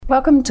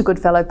Welcome to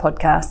Goodfellow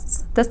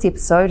Podcasts. This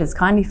episode is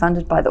kindly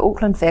funded by the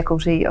Auckland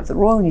faculty of the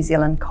Royal New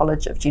Zealand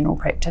College of General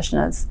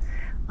Practitioners.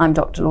 I'm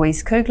Dr.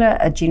 Louise Kugler,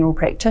 a general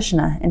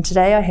practitioner, and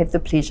today I have the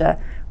pleasure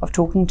of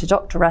talking to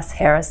Dr. Russ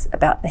Harris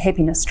about the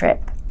happiness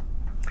trap.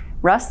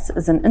 Russ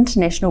is an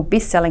international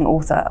best-selling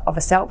author of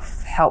a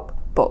self-help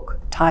book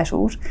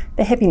titled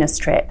The Happiness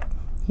Trap.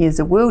 He is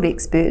a world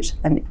expert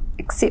in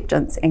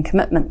acceptance and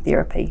commitment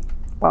therapy.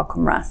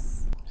 Welcome,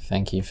 Russ.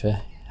 Thank you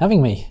for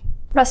having me.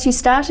 Russ, you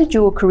started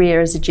your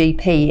career as a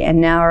GP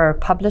and now are a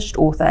published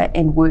author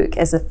and work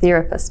as a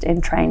therapist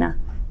and trainer.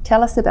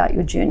 Tell us about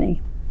your journey.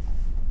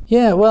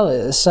 Yeah,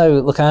 well, so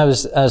look, I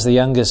was the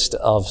youngest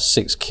of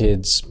 6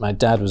 kids. My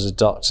dad was a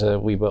doctor.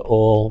 We were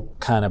all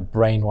kind of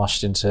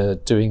brainwashed into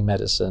doing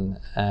medicine.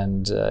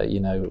 And,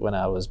 when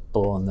I was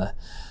born, the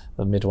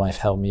midwife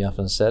held me up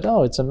and said,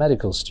 "Oh, it's a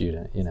medical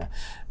student,"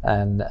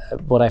 And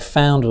what I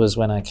found was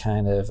when I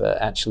kind of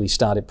actually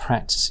started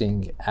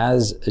practicing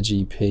as a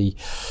GP,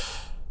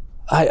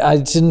 I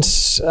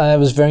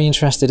was very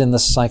interested in the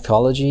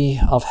psychology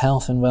of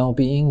health and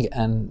well-being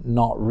and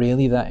not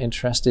really that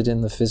interested in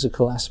the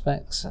physical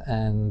aspects.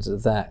 And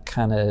that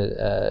kind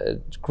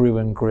of grew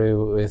and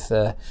grew with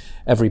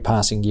every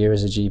passing year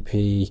as a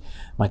GP.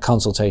 My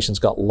consultations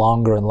got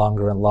longer and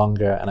longer and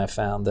longer, and I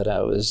found that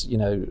I was,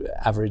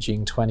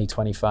 averaging 20,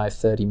 25,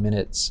 30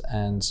 minutes,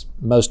 and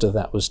most of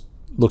that was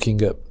looking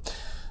at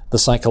the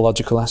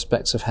psychological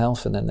aspects of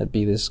health, and then there'd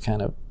be this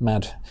kind of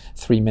mad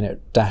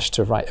 3-minute dash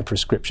to write a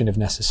prescription if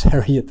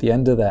necessary at the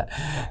end of that.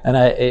 And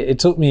it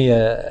took me,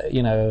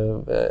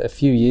 a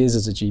few years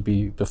as a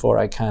GP before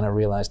I kind of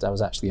realized I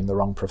was actually in the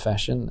wrong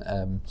profession,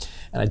 and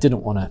I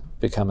didn't want to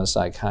become a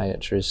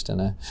psychiatrist,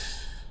 and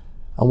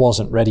I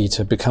wasn't ready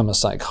to become a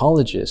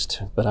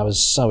psychologist, but I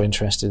was so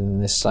interested in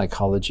this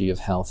psychology of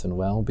health and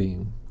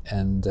well-being.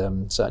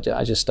 And so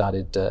I just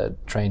started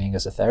training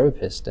as a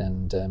therapist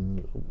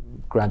and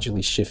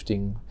gradually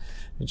shifting,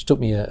 which took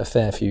me a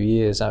fair few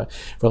years. I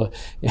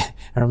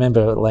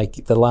remember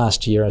like the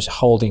last year I was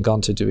holding on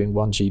to doing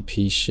one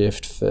GP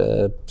shift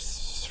for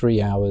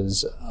 3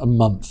 hours a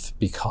month,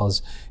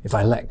 because if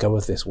I let go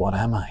of this, what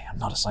am I? I'm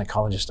not a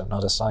psychologist, I'm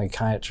not a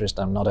psychiatrist,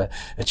 I'm not a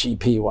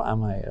GP, what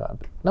am I?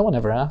 No one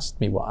ever asked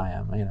me what I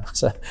am,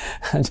 So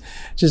I'm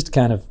just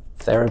kind of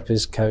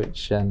therapist,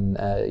 coach, and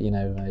I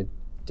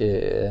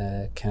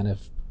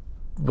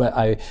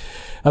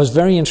was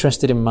very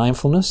interested in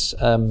mindfulness.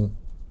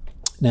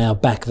 Now,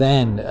 back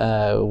then,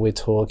 we're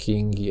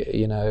talking,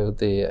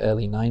 the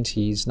early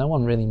 90s, no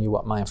one really knew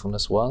what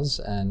mindfulness was,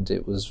 and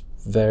it was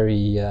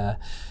very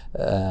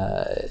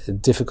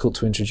difficult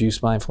to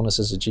introduce mindfulness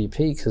as a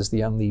GP, because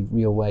the only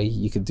real way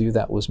you could do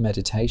that was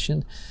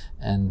meditation,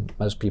 and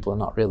most people are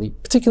not really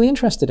particularly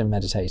interested in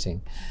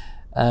meditating.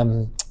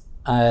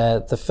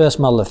 The first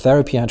model of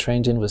therapy I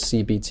trained in was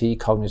CBT,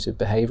 cognitive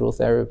behavioral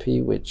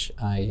therapy, which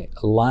I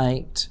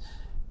liked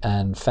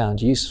and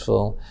found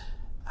useful.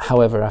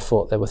 However, I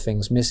thought there were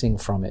things missing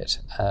from it.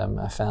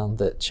 I found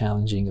that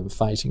challenging and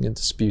fighting and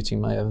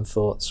disputing my own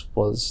thoughts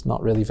was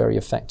not really very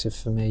effective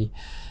for me.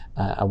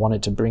 I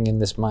wanted to bring in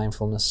this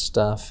mindfulness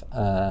stuff.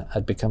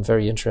 I'd become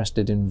very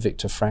interested in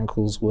Viktor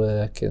Frankl's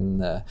work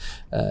and,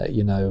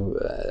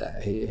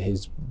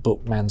 his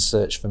book Man's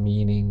Search for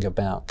Meaning,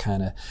 about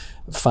kind of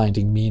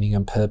finding meaning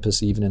and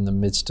purpose even in the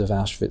midst of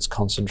Auschwitz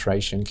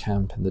concentration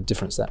camp, and the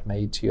difference that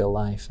made to your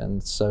life.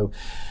 And so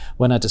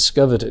when I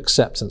discovered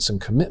acceptance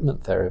and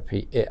commitment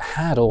therapy, it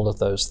had all of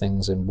those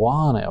things in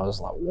one. I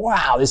was like,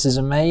 wow, this is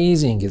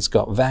amazing. It's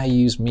got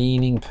values,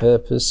 meaning,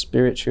 purpose,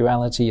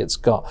 spirituality. It's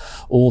got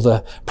all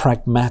the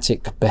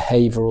pragmatic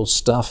behavioral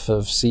stuff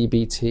of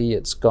CBT.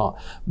 It's got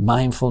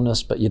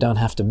mindfulness, but you don't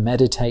have to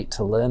meditate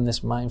to learn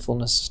this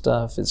mindfulness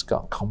stuff. It's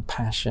got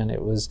compassion.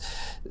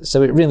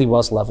 So it really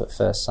was love at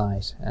first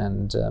sight.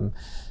 And,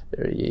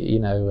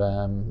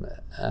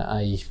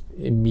 I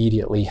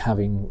immediately,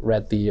 having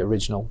read the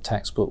original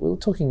textbook, we were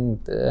talking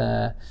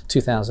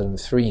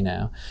 2003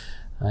 now,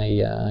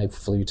 I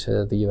flew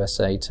to the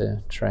USA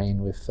to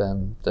train with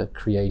the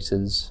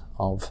creators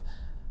of,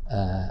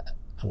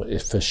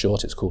 for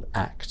short it's called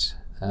ACT,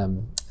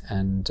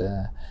 and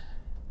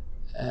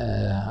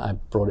I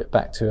brought it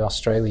back to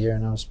Australia,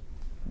 and I was,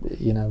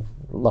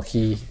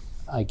 lucky,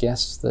 I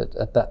guess, that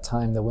at that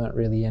time there weren't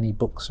really any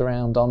books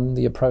around on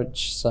the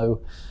approach,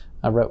 so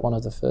I wrote one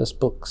of the first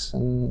books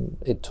and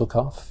it took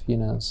off,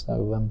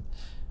 so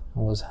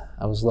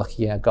I was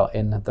lucky I got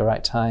in at the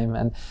right time.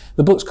 And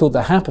the book's called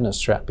The Happiness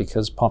Trap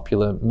because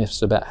popular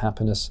myths about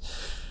happiness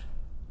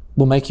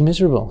will make you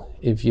miserable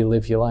if you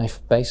live your life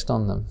based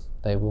on them.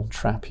 They will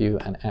trap you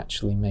and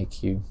actually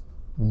make you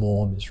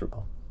more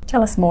miserable.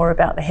 Tell us more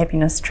about the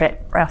happiness trap,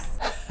 Russ.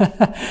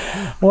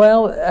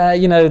 Well,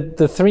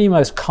 the 3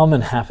 most common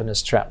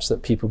happiness traps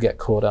that people get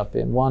caught up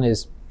in. One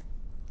is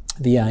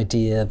the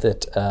idea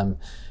that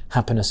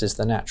happiness is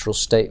the natural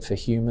state for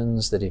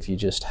humans, that if you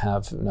just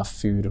have enough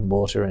food and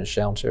water and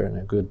shelter and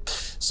a good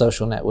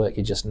social network,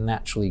 you're just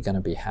naturally going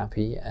to be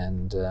happy.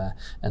 And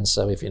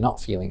so if you're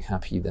not feeling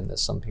happy, then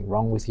there's something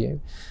wrong with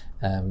you.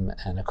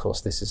 And of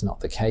course, this is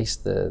not the case.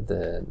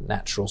 The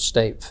natural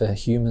state for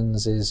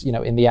humans is,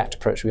 in the ACT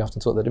approach, we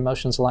often talk that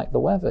emotions are like the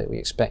weather. We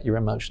expect your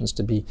emotions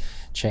to be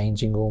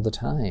changing all the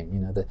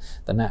time.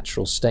 The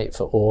natural state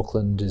for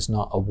Auckland is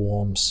not a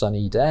warm,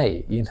 sunny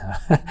day,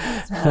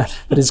 but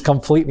it's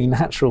completely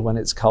natural when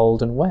it's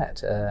cold and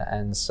wet.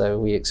 And so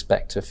we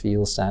expect to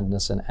feel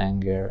sadness and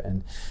anger.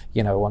 And,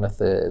 one of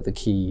the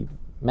key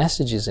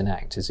messages in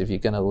ACT is if you're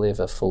going to live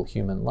a full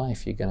human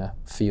life, you're going to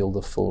feel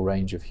the full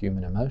range of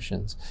human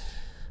emotions,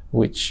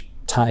 which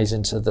ties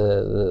into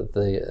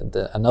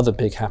the another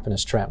big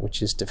happiness trap,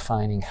 which is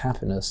defining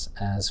happiness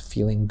as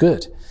feeling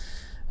good.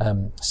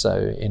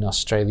 So in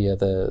Australia,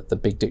 the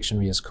big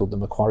dictionary is called the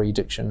Macquarie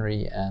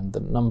Dictionary, and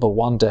the number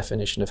one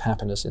definition of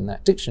happiness in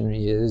that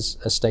dictionary is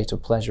a state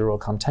of pleasure or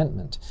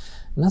contentment.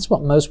 And that's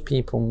what most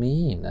people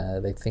mean.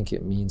 They think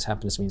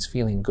happiness means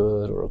feeling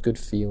good, or a good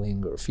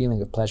feeling, or a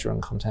feeling of pleasure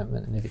and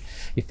contentment. And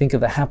if you think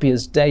of the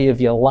happiest day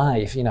of your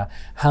life,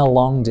 how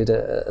long did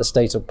a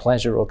state of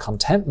pleasure or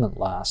contentment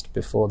last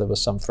before there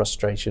was some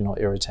frustration or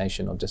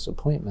irritation or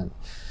disappointment?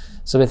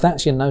 So if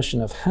that's your notion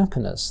of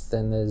happiness,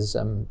 then there's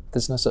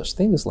no such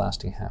thing as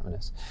lasting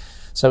happiness.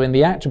 So in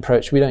the ACT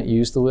approach, we don't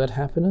use the word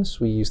happiness.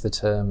 We use the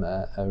term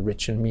a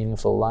rich and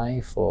meaningful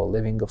life, or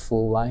living a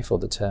full life, or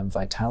the term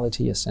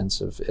vitality, a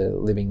sense of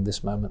living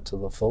this moment to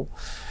the full.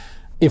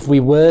 If we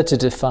were to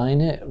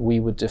define it, we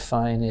would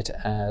define it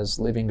as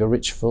living a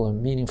rich, full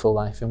and meaningful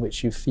life in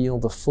which you feel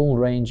the full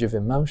range of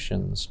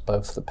emotions,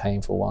 both the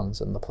painful ones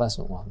and the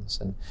pleasant ones.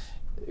 And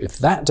if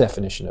that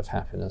definition of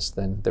happiness,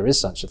 then there is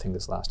such a thing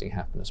as lasting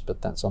happiness,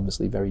 but that's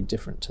obviously very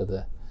different to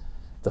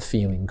the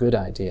feeling good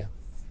idea.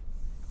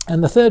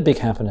 And the third big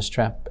happiness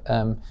trap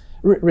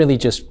really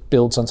just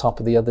builds on top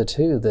of the other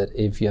two, that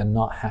if you're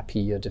not happy,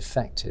 you're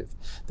defective.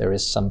 There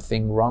is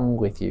something wrong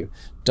with you.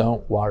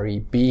 Don't worry,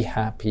 be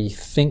happy,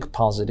 think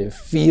positive,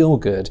 feel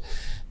good.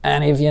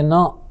 And if you're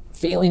not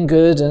feeling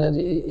good,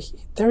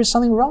 there is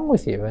something wrong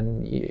with you.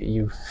 And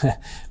you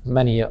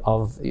many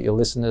of your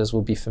listeners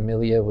will be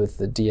familiar with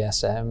the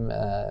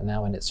DSM,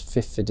 now in its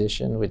 5th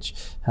edition, which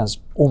has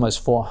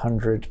almost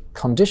 400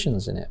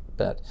 conditions in it.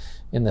 But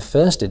in the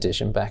first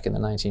edition, back in the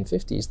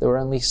 1950s, there were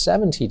only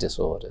 70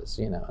 disorders,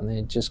 and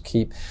they just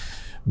keep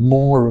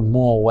more and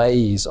more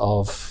ways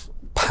of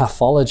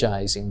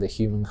pathologizing the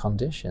human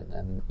condition.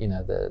 And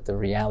the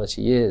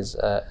reality is,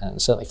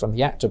 and certainly from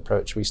the ACT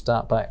approach, we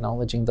start by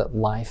acknowledging that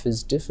life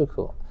is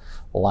difficult,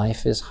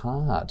 life is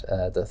hard.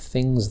 The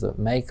things that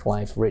make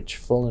life rich,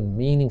 full and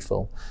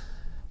meaningful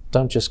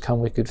don't just come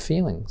with good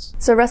feelings.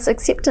 So Russ,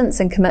 acceptance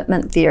and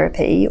commitment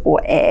therapy,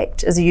 or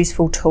ACT, is a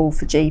useful tool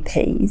for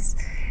GPs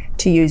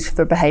to use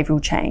for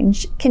behavioural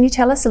change. Can you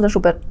tell us a little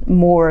bit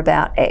more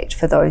about ACT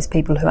for those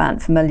people who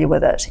aren't familiar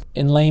with it?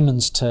 In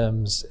layman's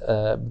terms,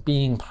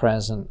 being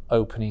present,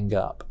 opening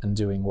up and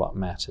doing what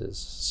matters.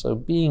 So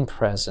being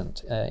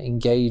present,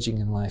 engaging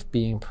in life,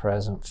 being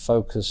present,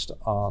 focused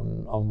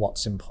on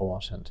what's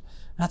important.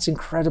 That's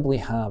incredibly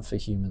hard for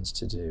humans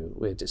to do.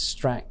 We're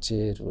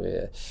distracted,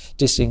 we're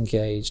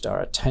disengaged, our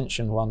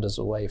attention wanders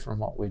away from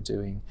what we're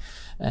doing.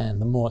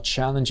 And the more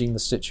challenging the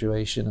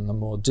situation and the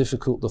more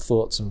difficult the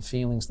thoughts and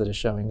feelings that are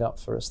showing up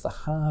for us, the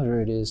harder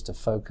it is to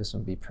focus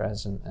and be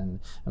present and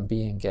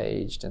be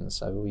engaged. And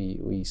so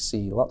we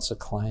see lots of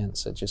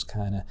clients that just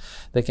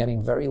they're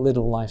getting very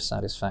little life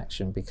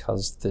satisfaction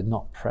because they're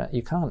not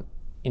you can't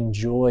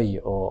enjoy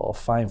or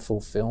find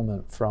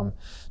fulfillment from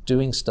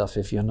doing stuff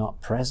if you're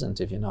not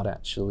present, if you're not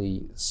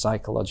actually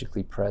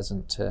psychologically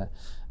present to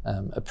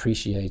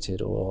appreciate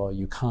it, or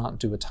you can't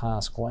do a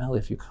task well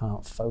if you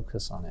can't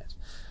focus on it.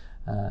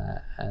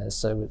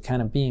 So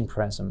being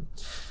present,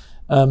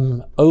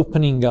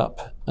 opening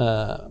up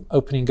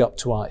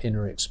to our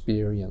inner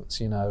experience,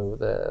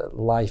 the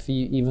life,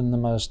 even the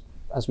most,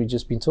 as we've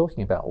just been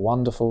talking about,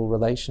 wonderful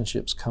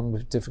relationships come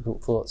with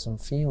difficult thoughts and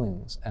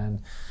feelings.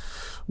 And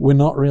we're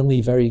not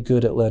really very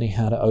good at learning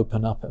how to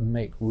open up and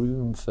make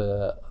room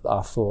for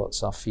our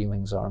thoughts, our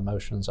feelings, our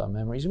emotions, our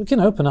memories. We can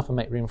open up and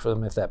make room for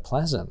them if they're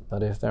pleasant,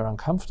 but if they're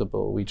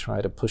uncomfortable, we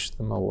try to push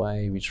them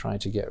away, we try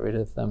to get rid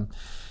of them.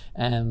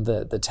 And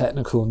the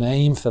technical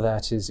name for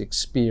that is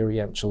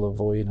experiential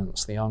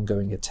avoidance, the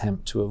ongoing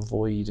attempt to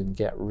avoid and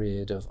get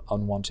rid of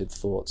unwanted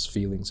thoughts,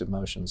 feelings,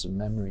 emotions, and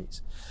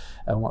memories.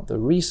 And what the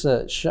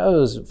research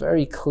shows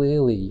very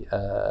clearly,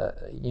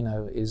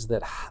 is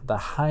that the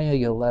higher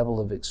your level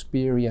of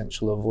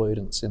experiential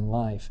avoidance in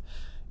life,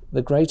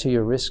 the greater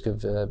your risk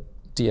of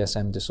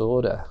DSM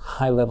disorder.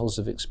 High levels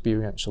of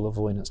experiential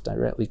avoidance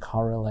directly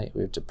correlate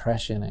with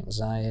depression,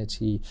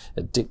 anxiety,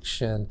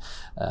 addiction,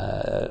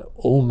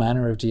 all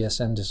manner of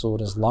DSM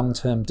disorders,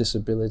 long-term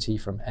disability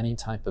from any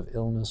type of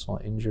illness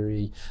or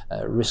injury,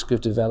 risk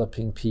of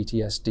developing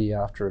PTSD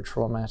after a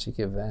traumatic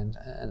event,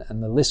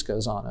 and the list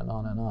goes on and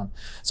on and on.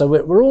 So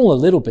we're all a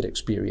little bit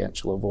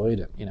experiential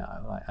avoidant.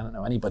 I don't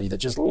know anybody that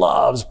just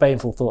loves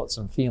painful thoughts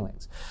and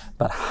feelings,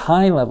 but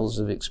high levels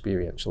of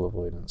experiential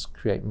avoidance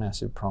create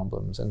massive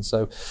problems. And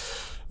so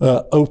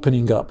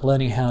opening up,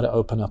 learning how to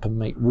open up and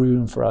make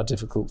room for our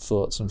difficult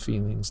thoughts and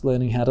feelings,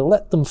 learning how to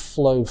let them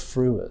flow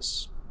through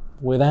us.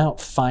 without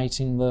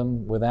fighting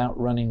them, without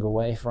running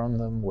away from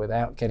them,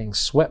 without getting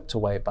swept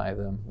away by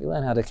them. We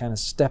learn how to kind of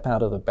step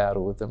out of the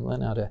battle with them,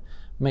 learn how to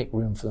make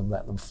room for them,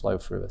 let them flow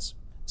through us.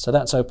 So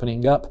that's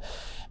opening up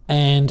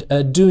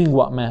and doing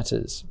what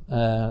matters.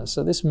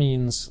 So this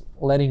means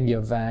letting your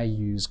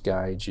values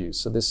guide you.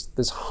 So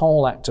this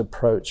whole ACT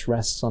approach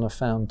rests on a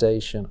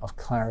foundation of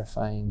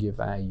clarifying your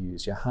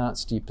values, your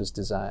heart's deepest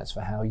desires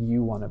for how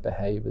you want to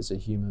behave as a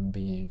human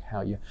being,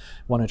 how you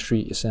want to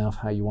treat yourself,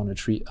 how you want to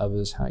treat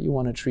others, how you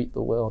want to treat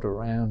the world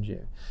around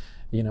you.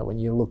 You know, when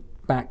you look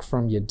back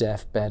from your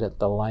deathbed at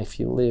the life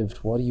you lived,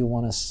 what do you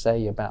want to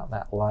say about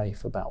that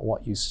life, about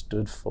what you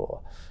stood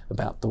for,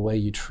 about the way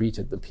you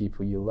treated the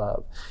people you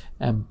love?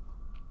 And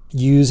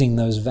using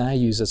those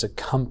values as a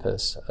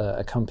compass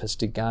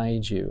to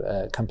guide you,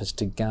 a compass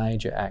to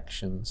guide your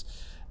actions.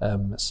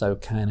 So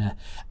kind of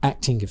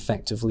acting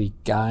effectively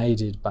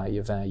guided by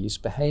your values,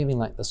 behaving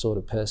like the sort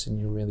of person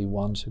you really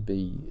want to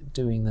be,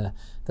 doing the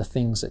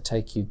things that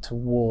take you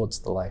towards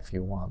the life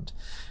you want.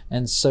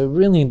 And so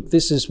really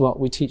this is what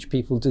we teach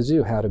people to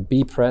do, how to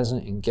be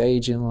present,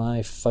 engage in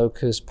life,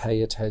 focus,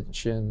 pay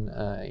attention,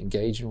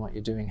 engage in what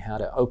you're doing, how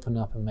to open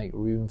up and make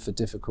room for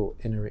difficult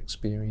inner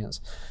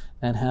experience,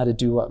 and how to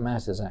do what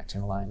matters, act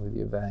in line with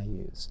your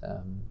values,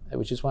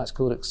 which is why it's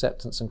called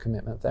acceptance and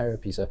commitment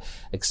therapy. So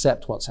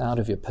accept what's out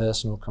of your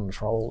personal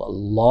control. A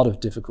lot of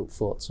difficult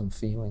thoughts and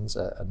feelings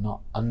are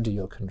not under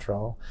your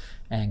control,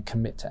 and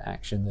commit to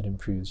action that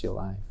improves your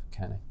life,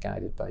 kind of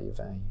guided by your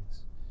values.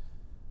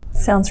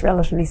 Sounds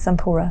relatively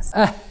simple, Russ.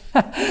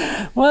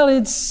 Well,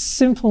 it's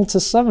simple to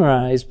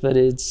summarize, but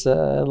it's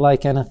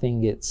like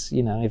anything. It's,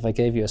 you know, if I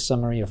gave you a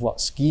summary of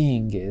what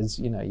skiing is,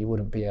 you know, you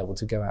wouldn't be able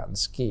to go out and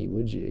ski,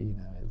 would you? You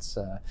know, it's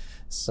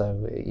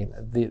so you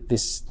know,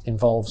 this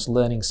involves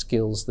learning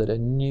skills that are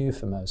new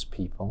for most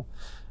people.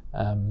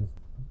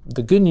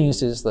 The good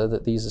news is, though,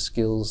 that these are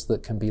skills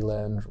that can be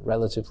learned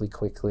relatively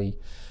quickly.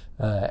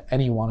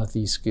 Any one of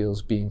these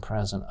skills, being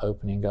present,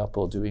 opening up,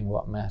 or doing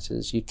what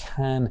matters, you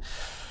can.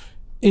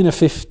 In a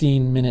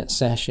 15-minute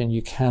session,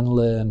 you can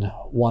learn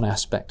one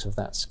aspect of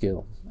that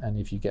skill. And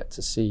if you get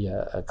to see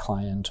a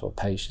client or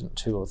patient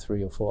 2 or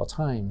 3 or 4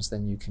 times,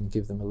 then you can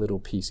give them a little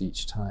piece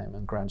each time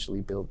and gradually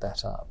build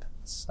that up.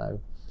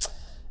 So,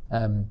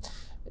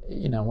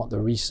 you know, what the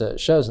research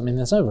shows, I mean,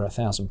 there's over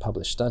 1,000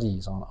 published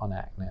studies on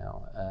ACT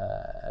now.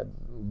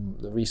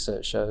 The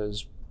research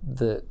shows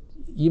that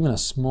even a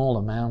small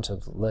amount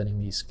of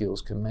learning these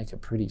skills can make a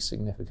pretty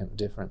significant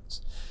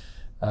difference.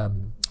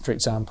 For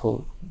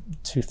example,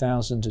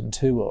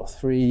 2002 or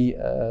 3,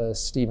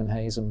 Stephen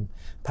Hayes and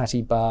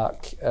Patty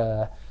Bark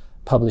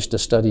published a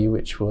study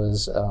which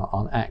was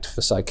on ACT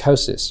for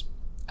psychosis.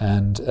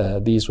 And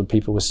these were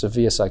people with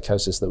severe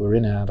psychosis that were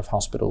in and out of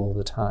hospital all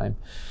the time.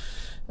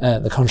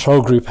 The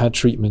control group had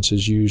treatment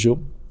as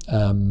usual,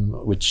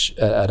 which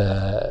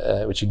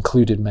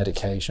included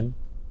medication.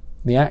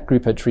 The ACT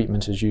group had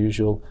treatment as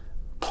usual,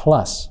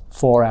 plus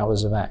 4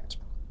 hours of ACT.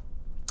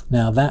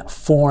 Now that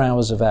 4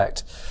 hours of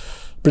ACT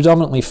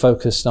predominantly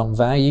focused on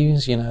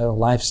values. You know,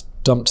 life's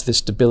dumped this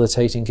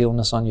debilitating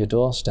illness on your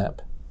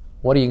doorstep.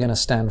 What are you going to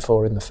stand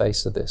for in the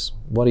face of this?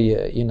 What are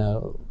you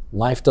know,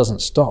 life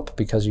doesn't stop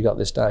because you got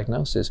this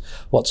diagnosis.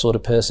 What sort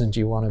of person do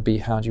you want to be?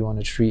 How do you want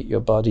to treat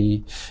your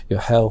body, your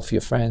health,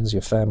 your friends,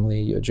 your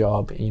family, your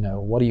job? You know,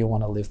 what do you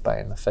want to live by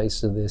in the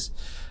face of this?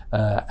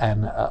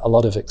 And a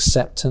lot of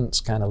acceptance,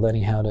 kind of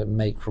learning how to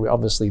make,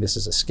 obviously this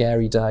is a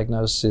scary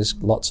diagnosis,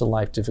 lots of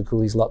life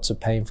difficulties, lots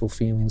of painful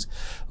feelings,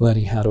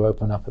 learning how to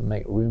open up and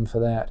make room for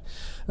that,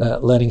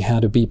 learning how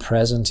to be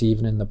present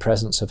even in the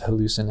presence of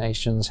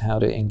hallucinations, how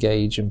to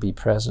engage and be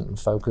present and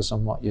focus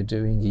on what you're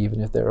doing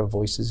even if there are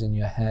voices in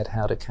your head,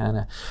 how to kind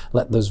of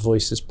let those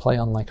voices play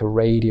on like a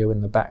radio in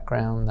the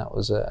background. That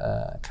was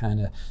a kind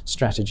of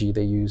strategy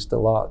they used a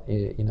lot.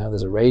 You know,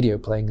 there's a radio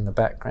playing in the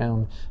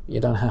background, you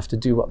don't have to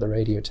do what the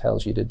radio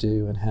tells you to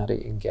do, and how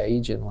to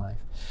engage in life.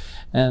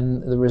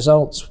 And the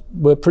results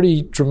were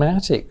pretty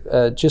dramatic.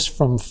 Just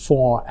from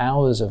 4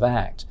 hours of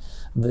ACT,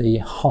 the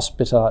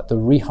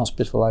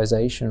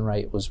rehospitalization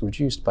rate was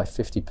reduced by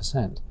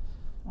 50%.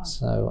 Wow.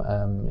 So,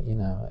 you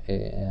know,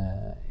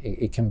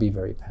 it can be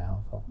very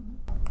powerful.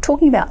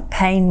 Talking about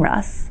pain,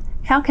 Russ,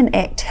 how can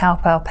ACT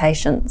help our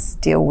patients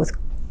deal with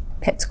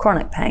perhaps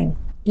chronic pain?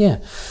 Yeah.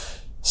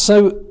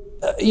 So,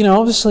 you know,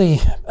 obviously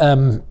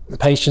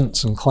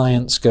patients and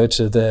clients go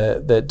to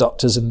their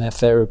doctors and their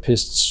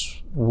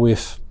therapists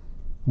with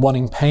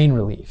wanting pain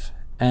relief.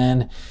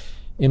 And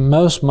in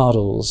most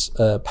models,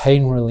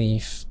 pain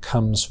relief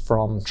comes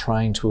from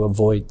trying to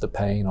avoid the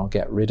pain or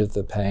get rid of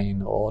the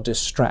pain or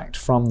distract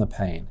from the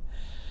pain.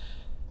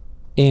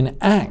 In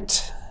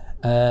ACT,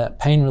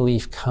 pain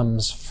relief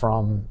comes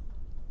from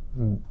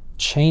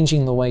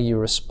changing the way you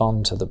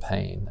respond to the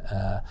pain,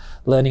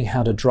 learning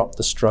how to drop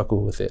the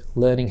struggle with it,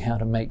 learning how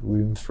to make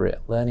room for it,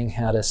 learning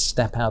how to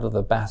step out of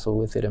the battle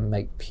with it and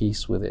make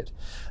peace with it,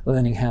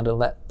 learning how to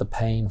let the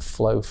pain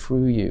flow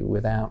through you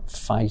without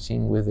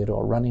fighting with it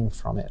or running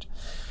from it.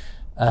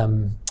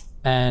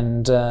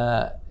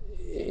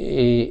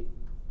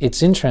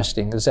 it's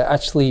interesting. There's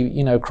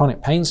actually,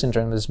 chronic pain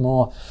syndrome, there's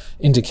more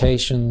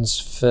indications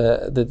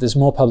for, there's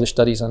more published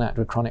studies on ACT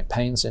with chronic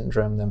pain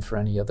syndrome than for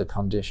any other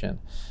condition.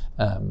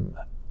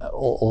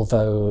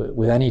 Although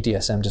with any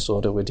DSM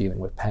disorder, we're dealing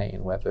with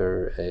pain,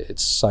 whether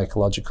it's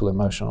psychological,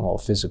 emotional, or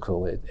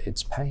physical,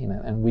 it's pain.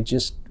 And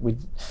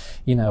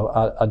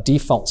our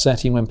default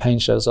setting when pain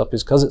shows up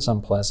is because it's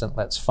unpleasant,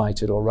 let's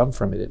fight it or run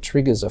from it. It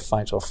triggers a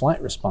fight or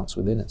flight response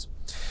within us.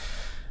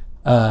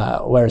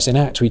 Whereas in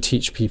ACT, we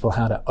teach people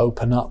how to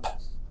open up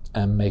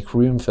and make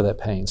room for their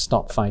pain,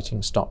 stop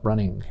fighting, stop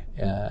running.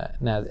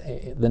 Now,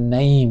 the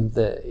name,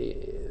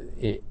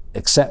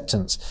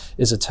 acceptance,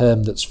 is a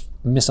term that's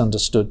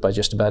misunderstood by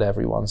just about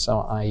everyone, so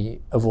I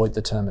avoid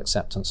the term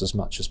acceptance as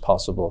much as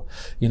possible.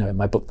 In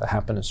my book, The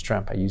Happiness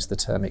Trap, I use the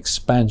term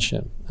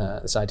expansion,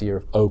 this idea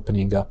of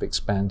opening up,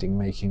 expanding,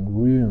 making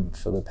room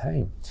for the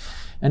pain.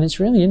 And it's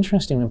really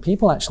interesting when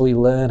people actually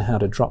learn how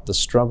to drop the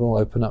struggle,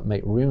 open up,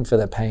 make room for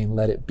their pain,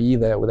 let it be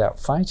there without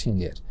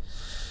fighting it.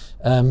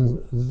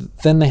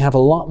 Then they have a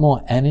lot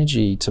more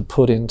energy to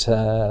put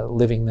into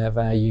living their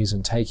values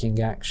and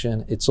taking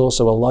action. It's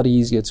also a lot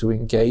easier to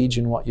engage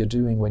in what you're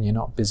doing when you're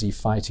not busy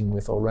fighting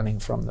with or running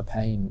from the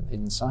pain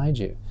inside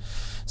you.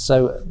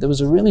 So there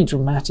was a really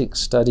dramatic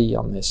study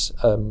on this,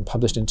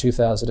 published in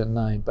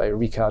 2009 by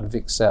Richard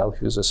Wicksell,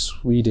 who's a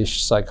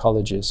Swedish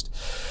psychologist.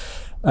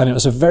 And it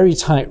was a very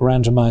tight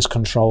randomized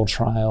control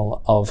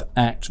trial of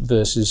ACT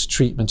versus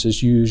treatment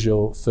as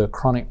usual for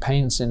chronic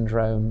pain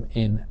syndrome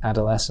in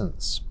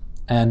adolescents.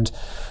 And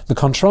the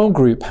control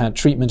group had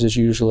treatment as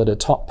usual at a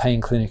top pain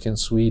clinic in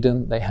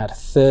Sweden. They had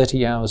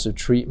 30 hours of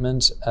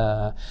treatment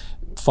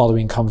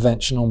following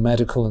conventional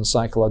medical and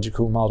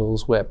psychological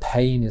models where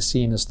pain is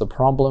seen as the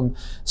problem,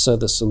 so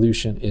the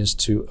solution is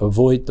to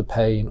avoid the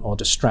pain or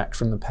distract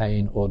from the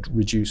pain or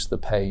reduce the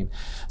pain.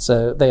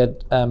 So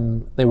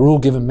they were all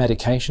given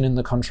medication in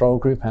the control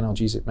group,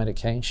 analgesic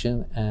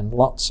medication, and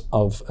lots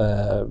of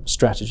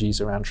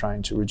strategies around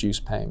trying to reduce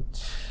pain.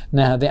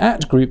 Now, the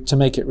ACT group, to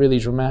make it really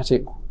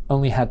dramatic,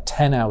 only had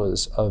 10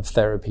 hours of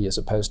therapy as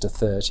opposed to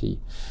 30.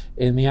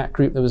 In the ACT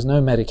group, there was no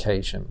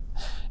medication.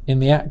 In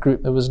the ACT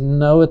group, there was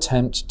no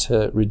attempt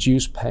to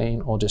reduce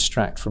pain or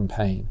distract from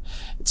pain.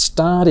 It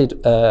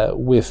started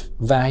with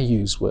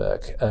values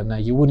work. Now,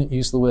 you wouldn't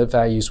use the word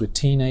values with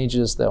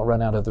teenagers. They'll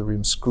run out of the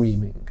room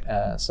screaming.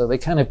 So they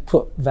kind of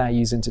put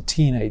values into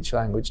teenage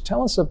language.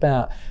 Tell us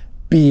about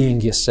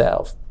being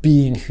yourself,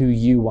 being who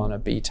you want to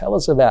be. Tell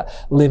us about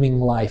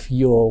living life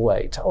your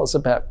way. Tell us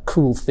about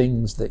cool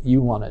things that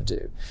you want to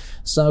do.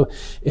 So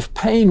if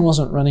pain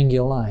wasn't running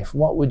your life,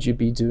 what would you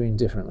be doing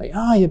differently?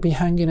 You'd be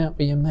hanging out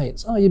with your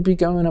mates. You'd be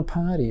going to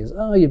parties.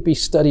 You'd be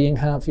studying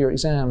hard for your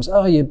exams.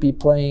 You'd be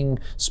playing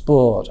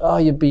sport.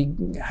 You'd be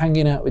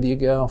hanging out with your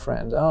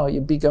girlfriend.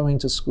 You'd be going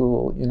to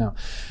school.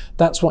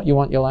 That's what you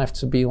want your life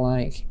to be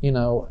like.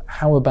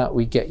 How about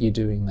we get you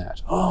doing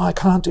that? I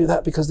can't do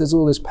that because there's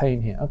all this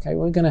pain here. Okay,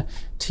 we're going to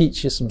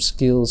teach you some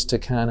skills to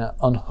kind of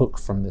unhook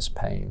from this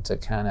pain, to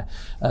kind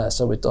of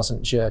so it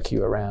doesn't jerk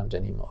you around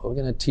anymore. We're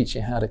going to teach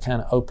you how to kind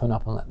of open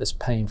up and let this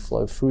pain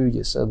flow through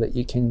you so that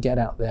you can get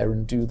out there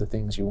and do the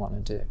things you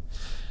want to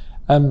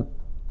do.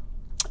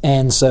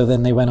 And so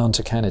then they went on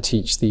to kind of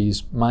teach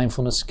these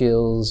mindfulness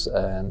skills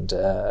and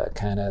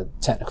kind of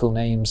technical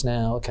names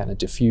now, kind of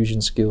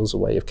diffusion skills, a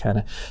way of kind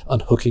of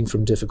unhooking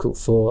from difficult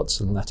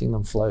thoughts and letting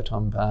them float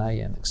on by,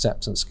 and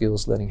acceptance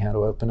skills, learning how to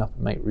open up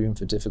and make room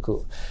for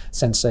difficult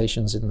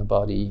sensations in the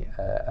body,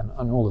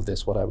 and all of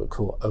this, what I would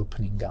call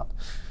opening up.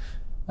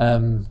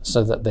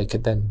 So that they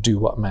could then do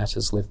what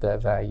matters, live their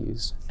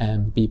values,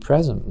 and be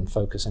present and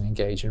focus and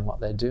engage in what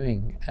they're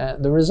doing.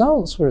 The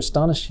results were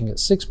astonishing. At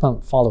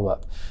 6-month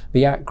follow-up,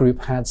 the ACT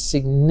group had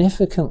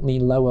significantly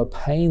lower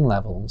pain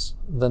levels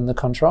than the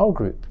control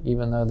group,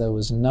 even though there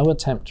was no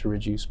attempt to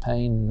reduce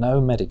pain,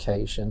 no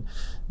medication,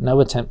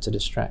 no attempt to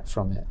distract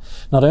from it.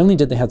 Not only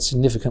did they have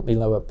significantly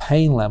lower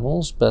pain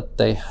levels, but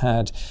they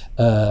had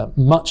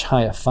much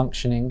higher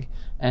functioning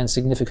and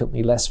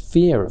significantly less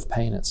fear of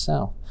pain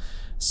itself.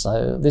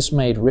 So this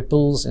made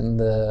ripples in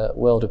the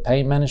world of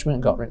pain management,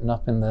 got written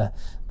up in the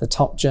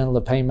top journal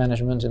of pain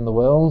management in the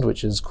world,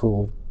 which is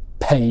called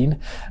Pain.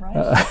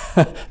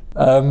 Right.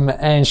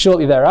 And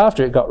shortly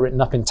thereafter, it got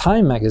written up in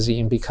Time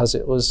magazine because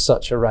it was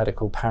such a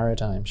radical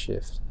paradigm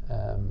shift.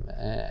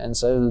 And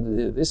so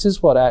this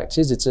is what ACT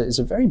is. It's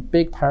a very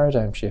big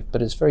paradigm shift,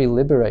 but it's very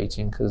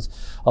liberating because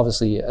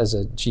obviously as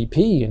a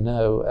GP,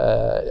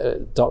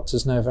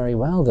 doctors know very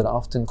well that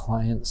often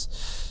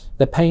clients,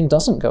 the pain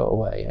doesn't go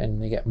away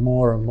and they get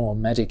more and more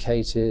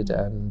medicated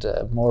and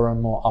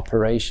more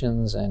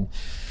operations. And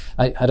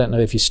I don't know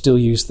if you still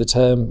use the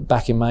term.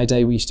 Back in my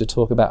day, we used to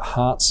talk about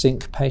heart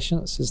sink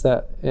patients. Is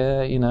that,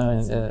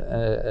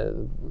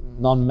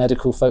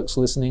 non-medical folks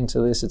listening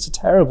to this, it's a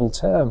terrible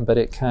term, but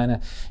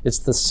it's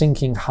the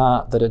sinking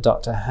heart that a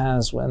doctor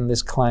has when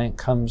this client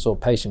comes or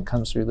patient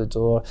comes through the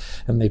door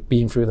and they've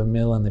been through the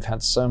mill and they've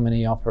had so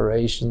many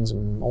operations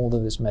and all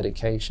of this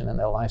medication and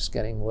their life's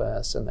getting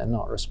worse and they're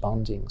not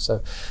responding.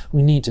 So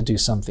we need to do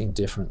something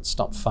different,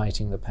 stop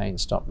fighting the pain,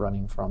 stop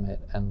running from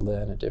it, and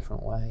learn a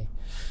different way.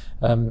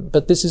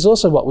 But this is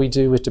also what we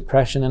do with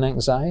depression and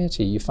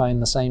anxiety. You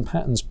find the same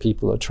patterns.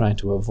 People are trying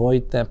to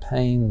avoid their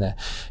pain.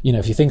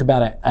 If you think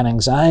about an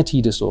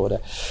anxiety disorder,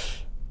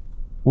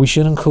 we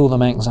shouldn't call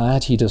them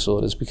anxiety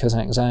disorders because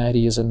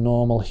anxiety is a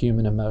normal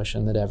human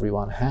emotion that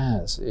everyone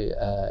has.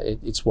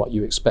 It's what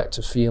you expect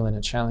to feel in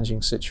a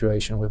challenging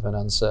situation with an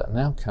uncertain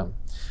outcome.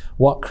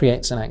 What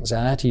creates an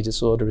anxiety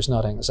disorder is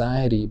not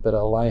anxiety, but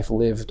a life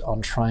lived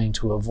on trying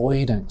to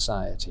avoid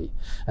anxiety.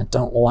 I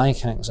don't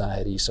like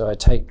anxiety, so I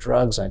take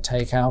drugs, I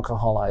take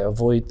alcohol, I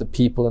avoid the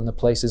people and the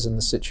places and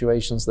the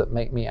situations that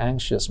make me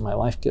anxious. My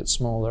life gets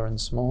smaller and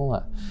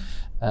smaller.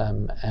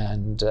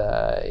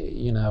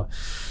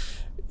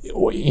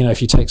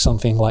 If you take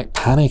something like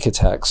panic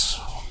attacks,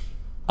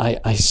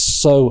 I'm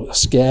so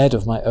scared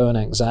of my own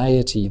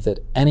anxiety that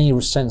any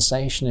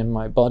sensation in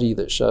my body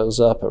that shows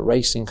up, a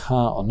racing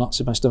heart or knots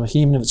in my stomach,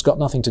 even if it's got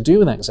nothing to do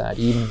with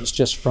anxiety, even if it's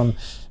just from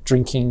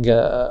drinking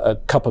a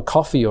cup of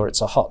coffee or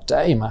it's a hot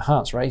day, my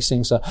heart's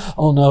racing. So,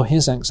 oh no,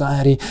 here's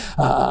anxiety.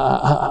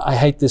 I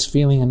hate this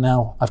feeling, and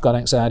now I've got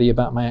anxiety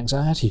about my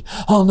anxiety.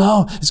 Oh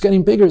no, it's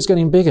getting bigger.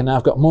 Now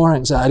I've got more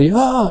anxiety.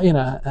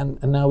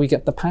 And now we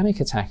get the panic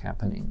attack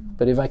happening.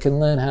 But if I can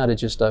learn how to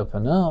just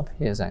open up,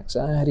 here's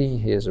anxiety,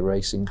 here's a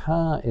racing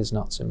heart, here's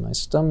knots in my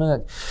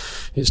stomach,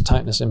 here's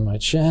tightness in my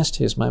chest,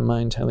 here's my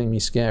mind telling me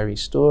scary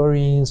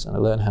stories, and I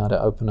learn how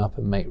to open up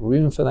and make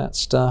room for that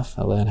stuff.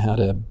 I learn how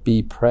to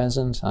be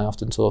present. I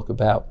often talk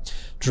about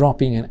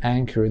dropping an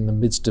anchor in the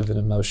midst of an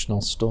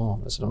emotional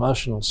storm. There's an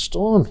emotional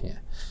storm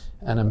here,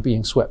 and I'm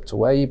being swept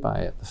away by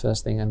it. The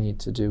first thing I need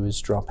to do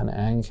is drop an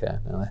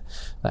anchor. Now,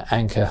 that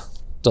anchor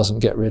doesn't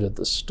get rid of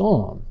the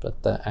storm,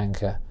 but the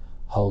anchor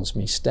holds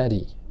me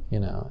steady,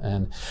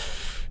 and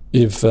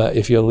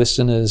if your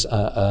listeners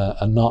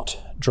are not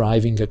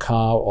driving a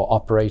car or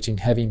operating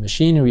heavy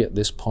machinery at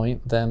this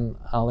point, then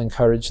I'll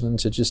encourage them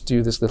to just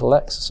do this little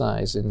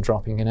exercise in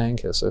dropping an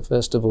anchor. So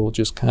first of all,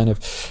 just kind of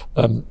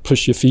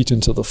push your feet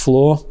into the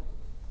floor,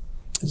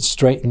 and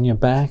straighten your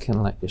back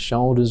and let your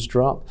shoulders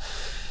drop.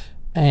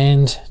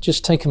 And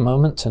just take a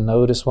moment to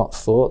notice what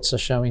thoughts are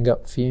showing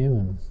up for you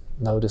and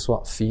notice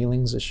what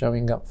feelings are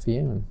showing up for you.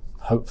 And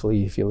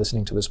hopefully, if you're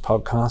listening to this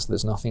podcast,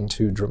 there's nothing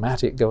too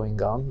dramatic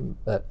going on,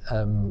 but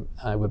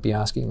I would be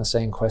asking the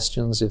same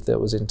questions if there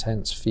was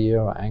intense fear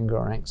or anger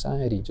or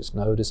anxiety. Just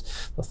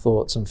notice the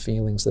thoughts and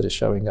feelings that are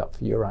showing up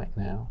for you right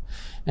now.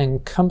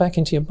 And come back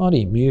into your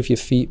body. Move your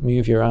feet,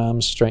 move your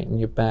arms, straighten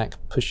your back,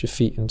 push your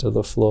feet into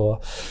the floor.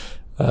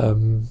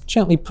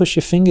 Gently push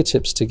your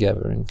fingertips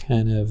together and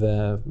kind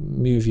of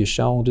move your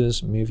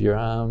shoulders, move your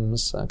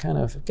arms, kind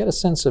of get a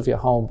sense of your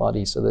whole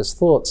body. So there's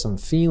thoughts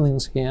and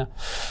feelings here.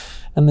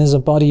 And there's a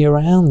body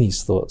around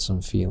these thoughts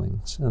and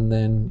feelings. And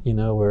then,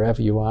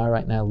 wherever you are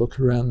right now, look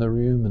around the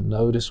room and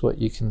notice what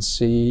you can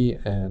see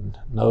and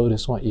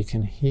notice what you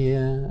can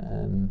hear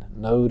and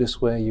notice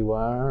where you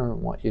are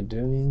and what you're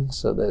doing.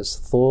 So there's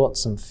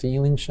thoughts and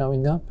feelings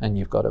showing up, and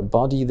you've got a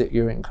body that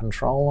you're in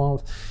control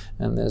of,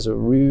 and there's a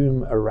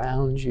room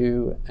around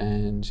you,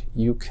 and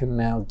you can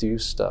now do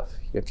stuff.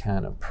 You're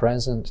kind of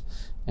present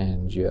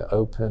and you're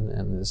open,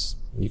 and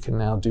you can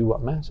now do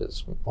what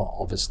matters. Well,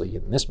 obviously,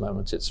 in this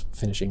moment, it's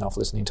finishing off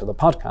listening to the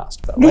podcast,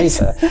 but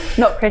later...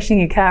 Not crashing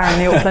your car in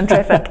the Auckland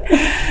traffic.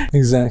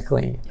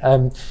 Exactly.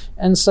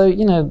 And so,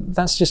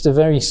 that's just a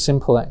very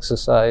simple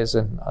exercise.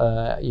 And,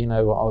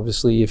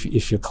 obviously,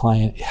 if your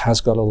client has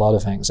got a lot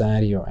of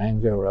anxiety or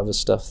anger or other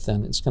stuff,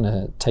 then it's going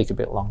to take a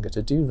bit longer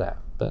to do that.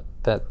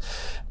 But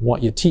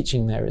what you're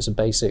teaching there is a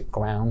basic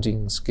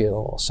grounding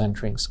skill or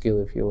centering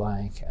skill, if you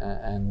like,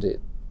 and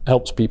it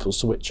helps people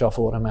switch off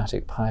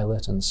automatic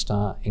pilot and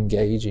start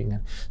engaging,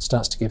 and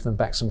starts to give them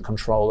back some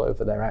control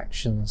over their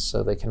actions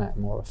so they can act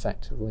more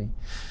effectively.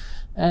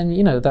 And,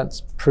 that's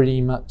pretty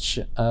much,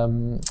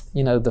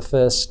 the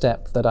first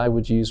step that I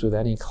would use with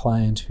any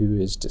client who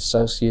is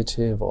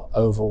dissociative or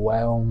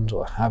overwhelmed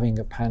or having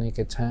a panic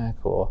attack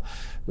or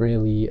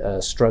really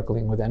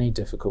struggling with any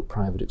difficult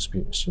private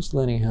experience. Just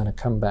learning how to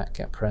come back,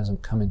 get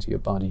present, come into your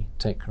body,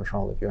 take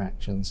control of your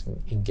actions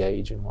and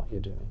engage in what you're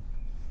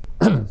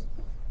doing.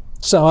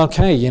 So,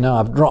 okay,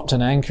 I've dropped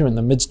an anchor in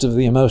the midst of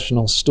the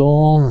emotional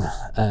storm.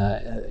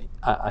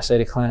 I say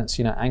to clients,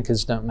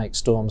 anchors don't make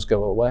storms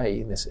go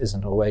away. This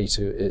isn't a way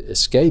to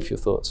escape your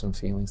thoughts and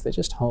feelings. They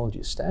just hold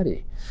you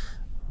steady.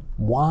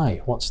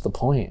 Why? What's the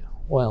point?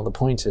 Well, the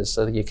point is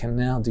so that you can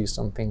now do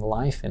something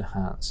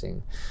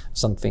life-enhancing,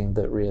 something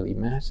that really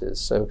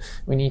matters. So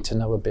we need to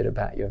know a bit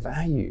about your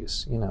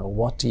values.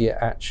 What do you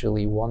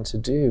actually want to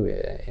do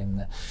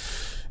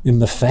in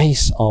the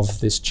face of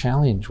this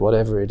challenge,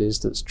 whatever it is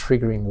that's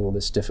triggering all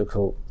this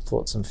difficult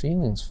thoughts and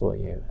feelings for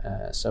you.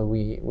 So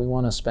we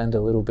want to spend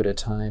a little bit of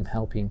time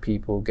helping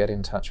people get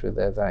in touch with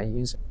their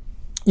values.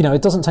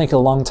 It doesn't take a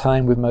long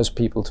time with most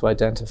people to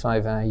identify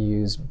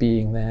values,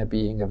 being there,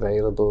 being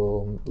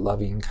available,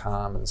 loving,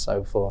 calm, and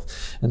so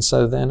forth. And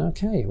so then,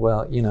 okay,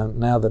 well,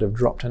 now that I've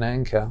dropped an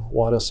anchor,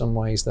 what are some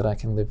ways that I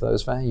can live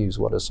those values?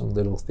 What are some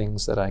little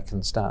things that I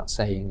can start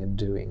saying and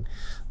doing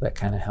that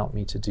kind of help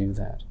me to do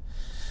that?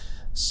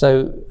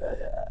 So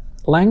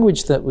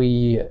language that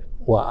we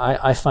what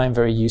I find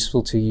very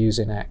useful to use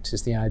in ACT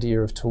is the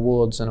idea of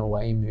towards and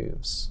away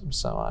moves.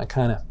 So I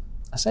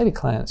say to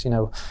clients,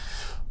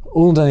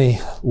 all day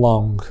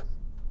long,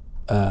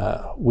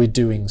 we're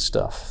doing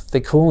stuff.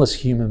 They call us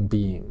human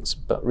beings,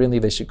 but really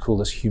they should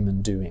call us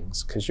human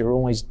doings, because you're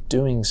always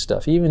doing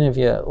stuff. Even if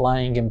you're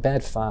lying in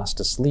bed fast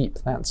asleep,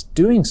 that's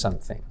doing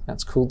something.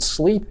 That's called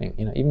sleeping.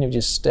 Even if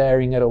you're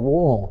staring at a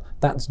wall,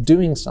 that's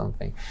doing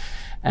something.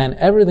 And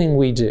everything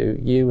we do,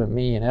 you and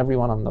me and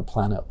everyone on the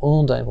planet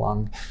all day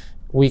long,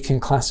 we can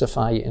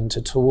classify it into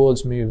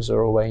towards moves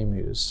or away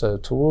moves. So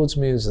towards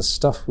moves are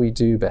stuff we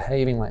do,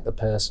 behaving like the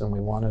person we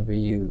want to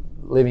be,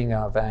 living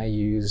our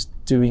values,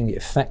 doing the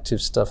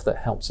effective stuff that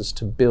helps us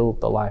to build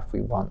the life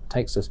we want,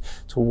 takes us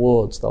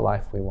towards the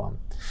life we want.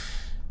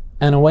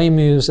 And away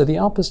moves are the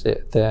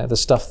opposite. They're the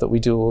stuff that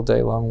we do all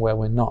day long where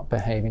we're not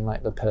behaving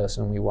like the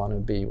person we want to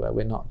be, where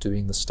we're not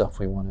doing the stuff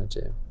we want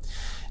to do.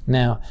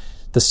 Now,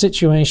 the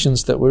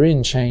situations that we're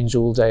in change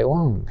all day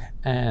long,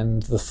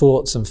 and the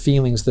thoughts and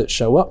feelings that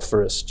show up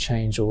for us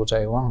change all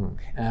day long.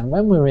 And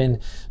when we're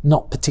in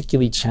not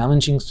particularly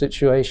challenging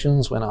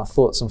situations, when our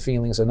thoughts and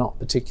feelings are not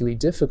particularly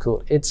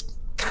difficult, it's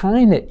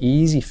kind of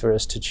easy for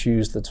us to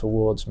choose the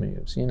towards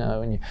moves. When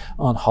you're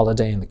on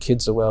holiday and the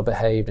kids are well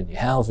behaved and your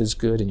health is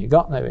good and you've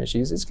got no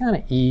issues, it's kind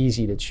of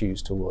easy to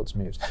choose towards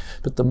moves.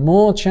 But the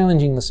more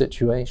challenging the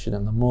situation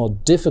and the more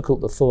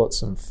difficult the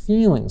thoughts and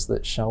feelings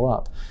that show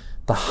up,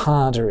 the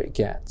harder it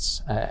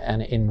gets.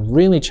 And in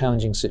really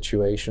challenging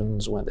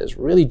situations where there's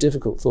really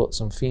difficult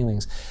thoughts and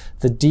feelings,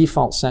 the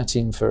default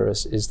setting for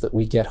us is that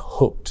we get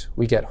hooked.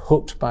 We get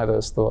hooked by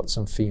those thoughts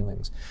and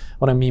feelings.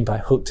 What I mean by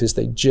hooked is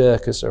they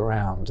jerk us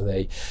around.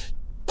 They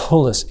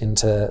pull us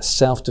into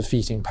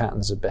self-defeating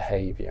patterns of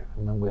behavior.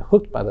 And when we're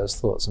hooked by those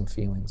thoughts and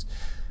feelings,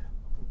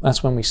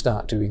 that's when we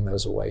start doing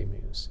those away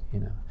moves,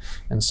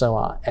 And so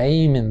our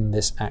aim in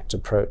this ACT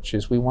approach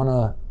is we want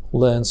to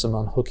learn some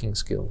unhooking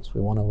skills.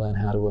 We want to learn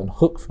how to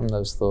unhook from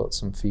those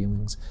thoughts and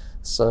feelings.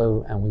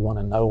 And we want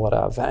to know what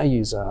our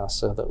values are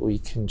so that we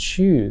can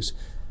choose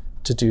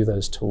to do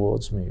those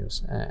towards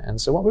moves.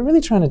 And so what we're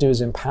really trying to do is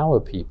empower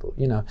people.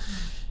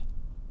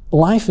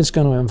 Life is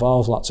going to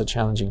involve lots of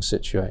challenging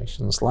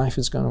situations. Life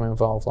is going to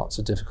involve lots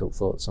of difficult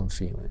thoughts and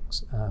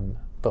feelings.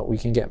 But we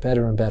can get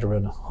better and better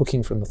at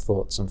hooking from the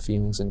thoughts and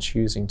feelings and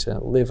choosing to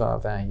live our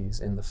values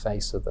in the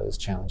face of those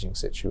challenging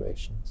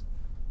situations.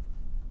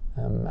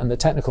 And the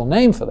technical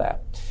name for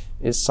that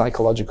is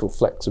psychological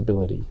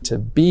flexibility. To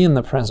be in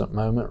the present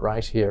moment,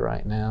 right here,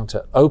 right now,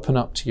 to open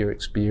up to your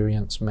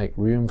experience, make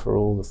room for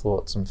all the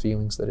thoughts and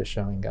feelings that are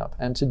showing up,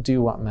 and to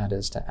do what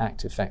matters, to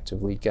act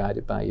effectively,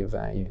 guided by your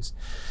values.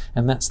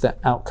 And that's the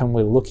outcome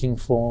we're looking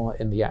for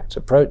in the ACT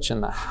approach.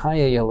 And the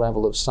higher your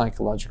level of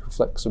psychological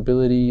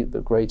flexibility,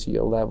 the greater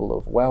your level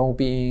of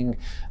well-being.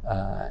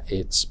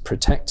 It's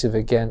protective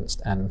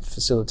against and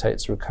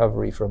facilitates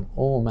recovery from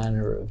all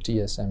manner of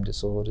DSM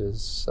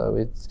disorders. So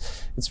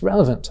it's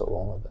relevant to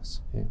all of us.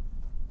 Yeah.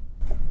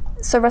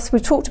 So Russ,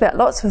 we've talked about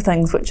lots of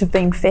things which have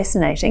been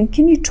fascinating.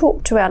 Can you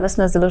talk to our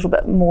listeners a little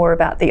bit more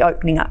about the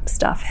opening up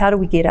stuff? How do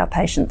we get our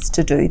patients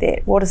to do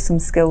that? What are some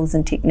skills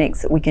and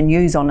techniques that we can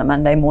use on a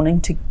Monday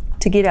morning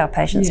to get our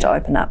patients to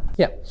open up?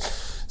 Yeah.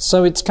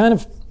 So it's kind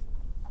of,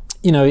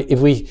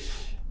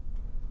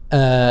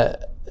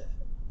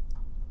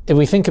 if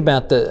we think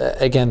about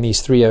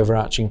these three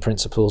overarching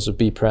principles of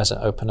be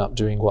present, open up,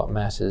 doing what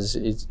matters,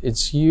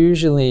 it's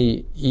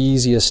usually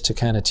easiest to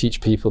kind of teach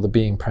people the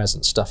being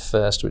present stuff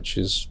first, which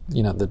is,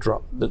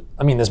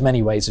 there's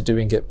many ways of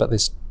doing it, but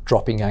this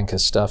dropping anchor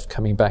stuff,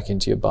 coming back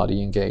into your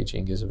body,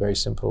 engaging is a very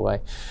simple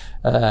way.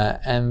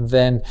 And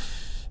then,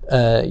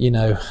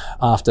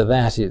 after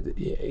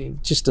that,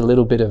 just a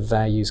little bit of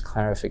values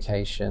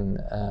clarification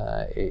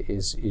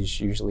is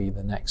usually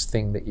the next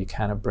thing that you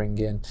kind of bring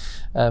in.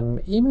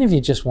 Even if you're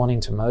just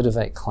wanting to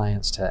motivate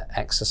clients to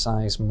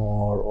exercise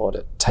more or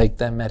to take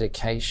their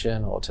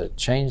medication or to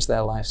change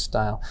their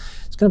lifestyle,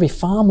 it's going to be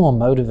far more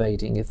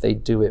motivating if they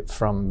do it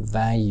from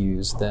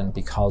values than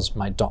because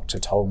my doctor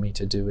told me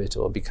to do it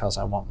or because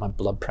I want my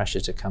blood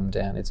pressure to come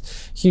down.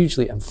 It's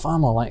hugely and far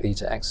more likely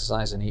to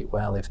exercise and eat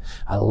well if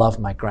I love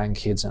my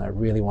grandkids and I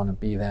really want to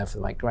be there for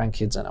my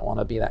grandkids and I want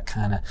to be that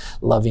kind of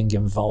loving,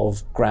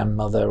 involved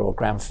grandmother or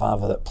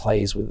grandfather that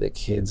plays with their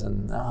kids.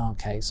 And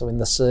so in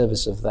the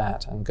service of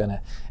that, I'm going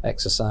to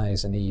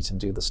exercise and eat and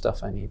do the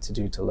stuff I need to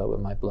do to lower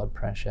my blood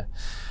pressure.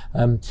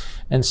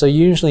 And so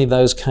usually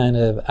those kind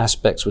of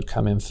aspects would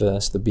come in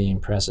first, the being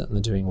present and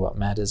the doing what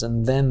matters,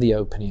 and then the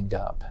opening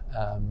up.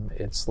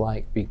 It's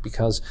like,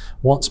 because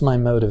what's my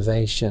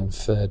motivation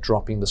for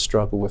dropping the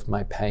struggle with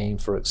my pain,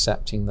 for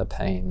accepting the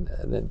pain?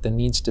 There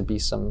needs to be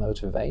some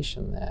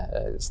motivation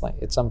there. It's like,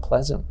 it's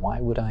unpleasant. Why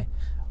would I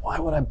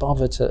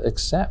bother to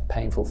accept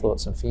painful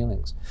thoughts and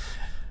feelings?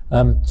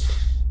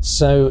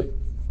 So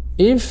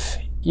if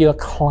your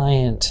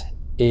client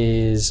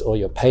or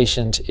your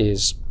patient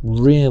is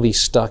really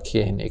stuck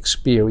in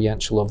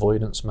experiential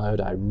avoidance mode,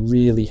 I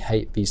really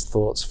hate these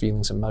thoughts,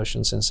 feelings,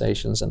 emotions,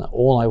 sensations, and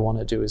all I want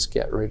to do is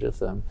get rid of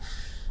them,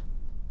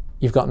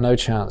 you've got no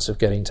chance of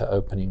getting to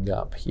opening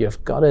up.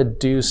 You've got to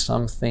do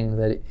something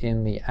that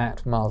in the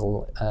ACT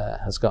model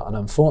has got an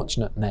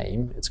unfortunate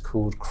name. It's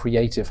called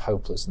creative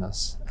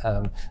hopelessness.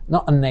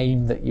 Not a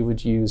name that you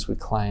would use with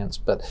clients,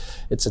 but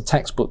it's a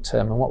textbook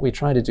term. And what we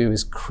try to do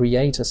is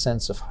create a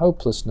sense of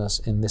hopelessness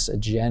in this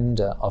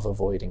agenda of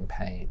avoiding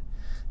pain,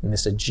 in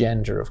this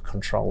agenda of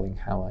controlling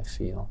how I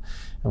feel.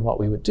 And what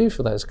we would do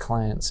for those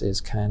clients is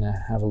kind of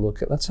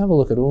let's have a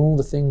look at all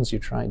the things you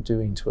tried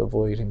doing to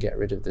avoid and get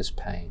rid of this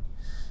pain.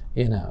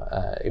 You know,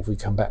 if we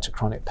come back to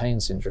chronic pain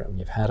syndrome,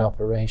 you've had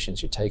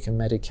operations, you've taken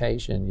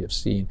medication, you've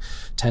seen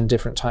 10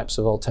 different types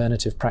of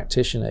alternative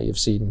practitioner, you've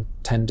seen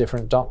 10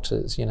 different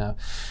doctors, you know,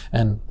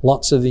 and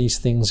lots of these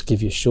things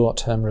give you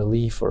short-term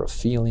relief or a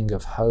feeling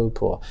of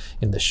hope, or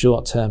in the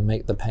short term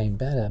make the pain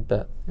better,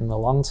 but in the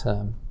long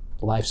term,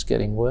 life's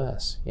getting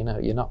worse. You know,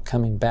 you're not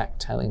coming back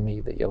telling me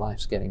that your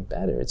life's getting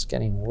better, it's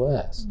getting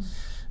worse.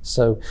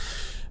 So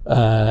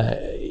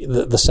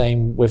the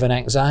same with an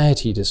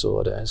anxiety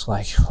disorder. It's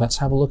like, let's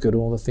have a look at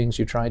all the things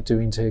you tried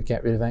doing to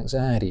get rid of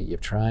anxiety.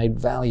 You've tried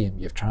Valium,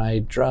 you've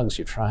tried drugs,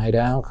 you've tried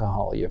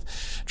alcohol, you've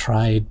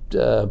tried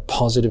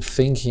positive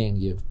thinking,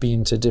 you've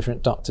been to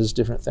different doctors,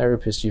 different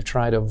therapists, you've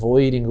tried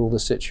avoiding all the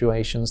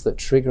situations that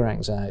trigger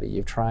anxiety,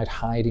 you've tried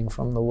hiding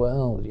from the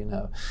world, you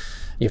know.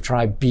 You've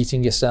tried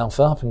beating yourself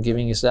up and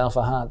giving yourself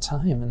a hard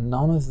time, and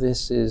none of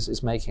this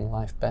is making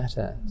life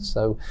better.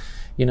 So,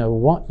 you know,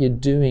 what you're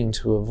doing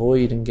to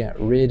avoid and get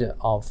rid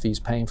of these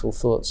painful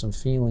thoughts and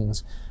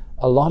feelings,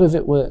 a lot of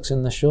it works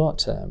in the short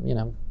term. You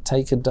know,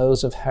 take a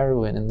dose of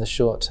heroin in the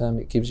short term,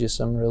 it gives you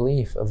some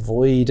relief.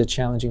 Avoid a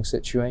challenging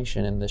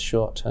situation in the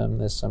short term,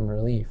 there's some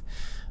relief.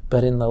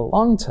 But in the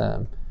long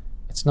term,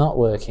 it's not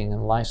working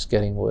and life's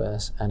getting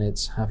worse and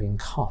it's having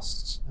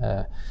costs.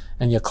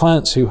 And your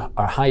clients who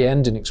are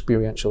high-end in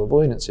experiential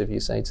avoidance, if you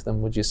say to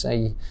them, would you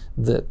say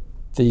that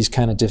these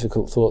kind of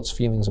difficult thoughts,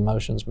 feelings,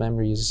 emotions,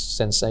 memories,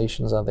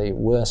 sensations, are they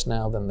worse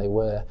now than they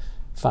were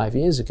 5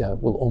 years ago?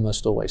 Will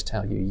almost always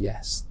tell you,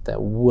 yes, they're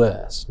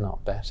worse,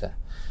 not better.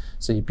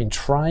 So you've been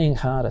trying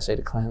hard. I say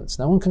to clients,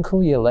 no one can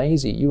call you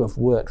lazy. You have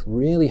worked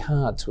really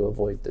hard to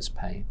avoid this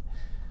pain.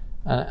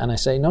 And I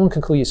say, no one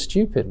can call you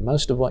stupid.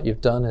 Most of what you've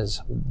done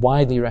is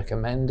widely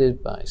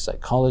recommended by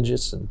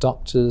psychologists and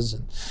doctors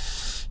and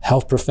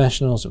health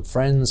professionals and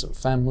friends and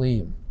family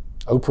and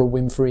Oprah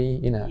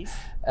Winfrey, you know. Yes.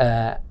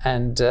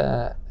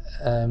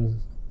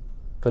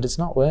 But it's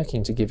not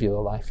working to give you the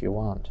life you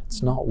want.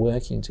 It's not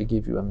working to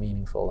give you a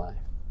meaningful life.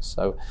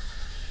 So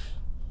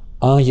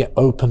are you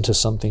open to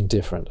something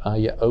different? Are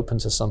you open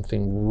to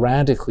something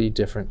radically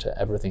different to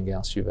everything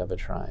else you've ever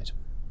tried?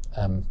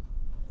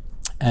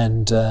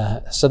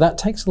 So that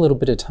takes a little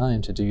bit of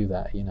time to do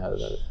that, you know,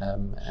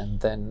 and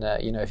then,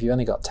 you know, if you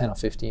only got 10 or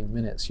 15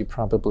 minutes, you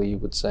probably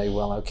would say,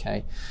 well,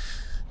 okay,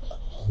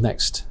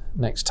 next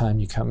time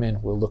you come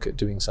in, we'll look at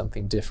doing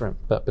something different.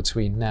 But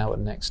between now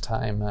and next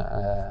time,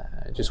 I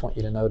just want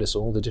you to notice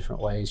all the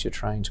different ways you're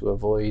trying to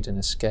avoid and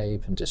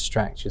escape and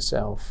distract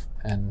yourself,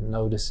 and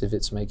notice if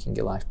it's making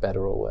your life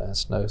better or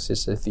worse.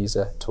 Notice if these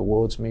are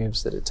towards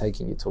moves that are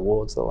taking you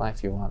towards the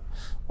life you want,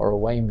 or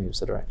away moves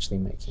that are actually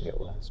making it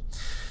worse.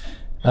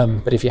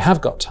 But if you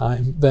have got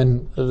time,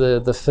 then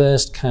the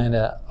first kind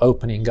of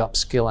opening up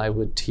skill I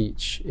would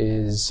teach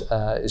is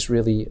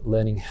really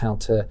learning how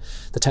to,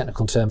 the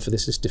technical term for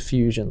this is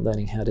diffusion,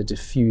 learning how to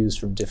diffuse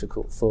from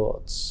difficult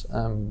thoughts,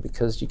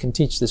 because you can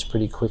teach this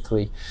pretty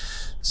quickly.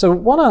 So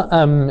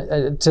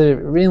to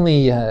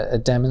really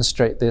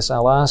demonstrate this,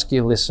 I'll ask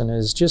you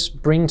listeners,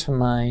 just bring to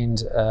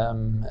mind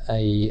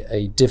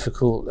a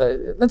difficult,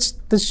 let's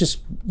just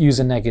use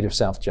a negative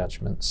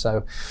self-judgment.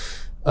 So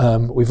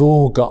we've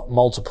all got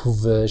multiple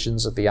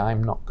versions of the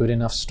I'm not good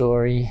enough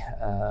story.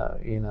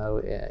 You know,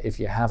 if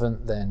you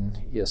haven't,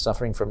 then you're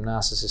suffering from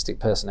narcissistic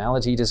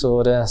personality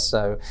disorder.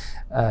 So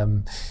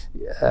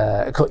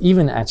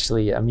even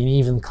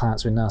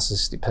clients with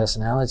narcissistic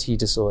personality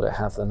disorder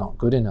have the not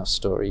good enough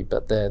story,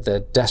 but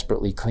they're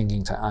desperately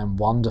clinging to I'm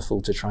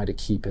wonderful to try to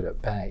keep it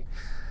at bay.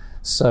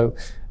 So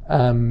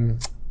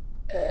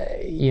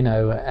you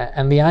know,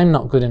 and the I'm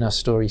not good enough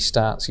story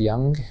starts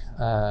young.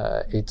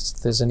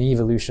 There's an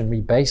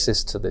evolutionary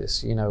basis to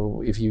this. You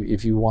know, if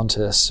you want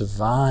to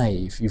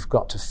survive, you've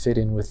got to fit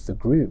in with the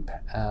group.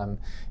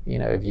 You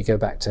know, if you go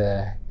back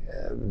to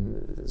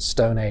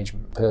Stone Age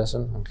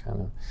person,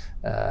 kind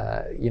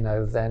of, you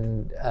know,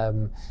 then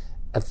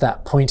at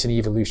that point in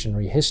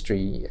evolutionary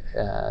history,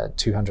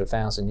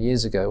 200,000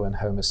 years ago, when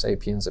Homo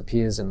sapiens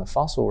appears in the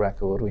fossil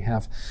record, we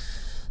have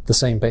the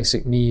same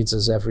basic needs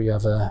as every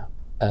other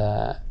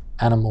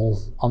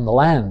animal on the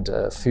land,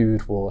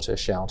 food, water,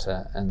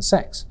 shelter, and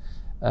sex.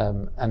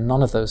 And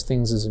none of those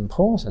things is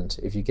important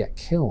if you get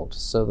killed.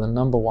 So the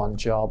number one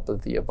job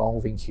of the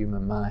evolving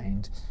human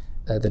mind,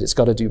 that it's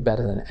got to do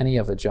better than any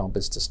other job,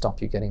 is to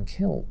stop you getting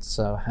killed.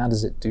 So how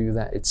does it do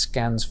that? It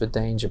scans for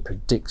danger,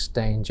 predicts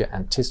danger,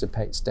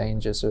 anticipates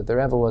danger. So if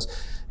there ever was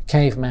a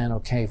caveman or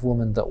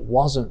cavewoman that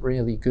wasn't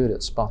really good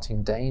at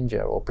spotting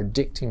danger or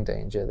predicting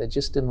danger. They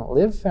just didn't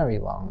live very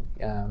long.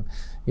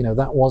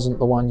 That wasn't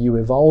the one you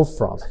evolved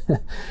from.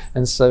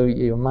 And so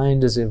your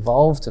mind has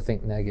evolved to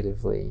think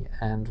negatively.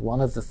 And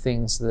one of the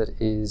things that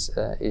is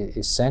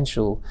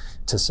essential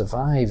to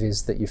survive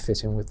is that you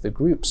fit in with the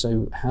group.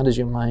 So how does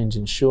your mind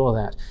ensure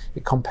that?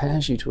 It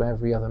compares you to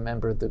every other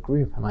member of the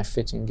group. Am I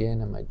fitting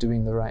in? Am I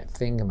doing the right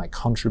thing? Am I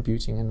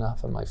contributing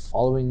enough? Am I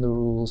following the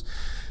rules?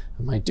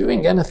 Am I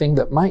doing anything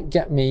that might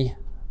get me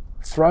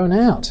thrown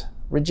out,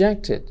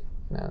 rejected?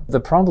 The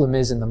problem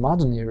is, in the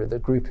modern era, the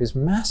group is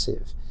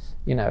massive.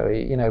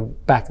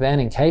 Back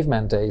then in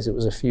caveman days, it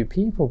was a few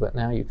people, but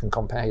now you can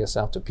compare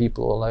yourself to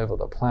people all over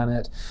the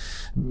planet,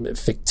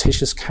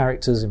 fictitious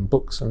characters in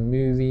books and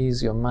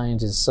movies. Your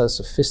mind is so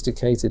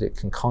sophisticated, it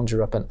can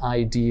conjure up an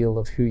ideal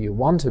of who you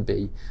want to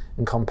be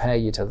and compare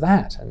you to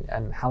that.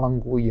 And how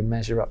long will you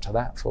measure up to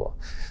that for?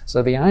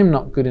 So the I'm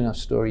not good enough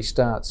story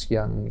starts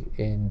young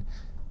in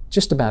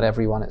just about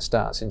everyone. It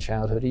starts in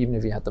childhood, even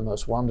if you had the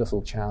most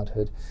wonderful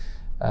childhood.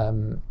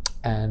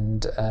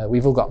 And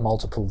we've all got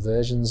multiple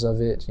versions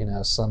of it.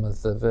 Some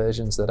of the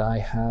versions that I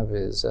have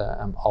is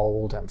I'm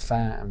old, I'm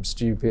fat, I'm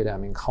stupid,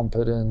 I'm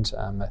incompetent,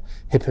 I'm a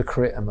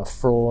hypocrite, I'm a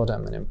fraud,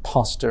 I'm an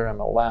imposter, I'm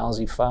a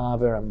lousy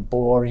father, I'm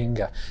boring,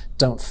 I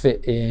don't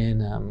fit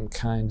in, I'm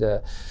kind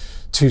of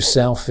too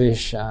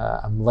selfish,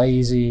 I'm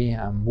lazy,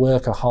 I'm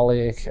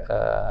workaholic,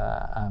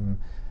 I'm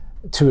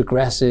too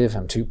aggressive,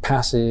 I'm too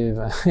passive.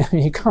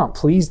 You can't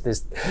please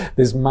this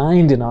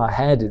mind in our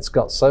head. It's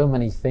got so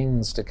many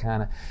things to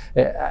kind of,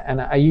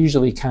 and I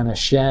usually kind of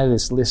share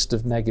this list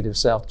of negative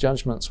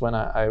self-judgments when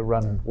I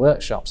run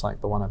workshops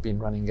like the one I've been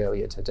running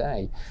earlier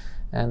today.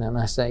 And then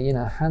I say,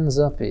 hands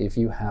up if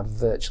you have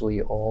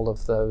virtually all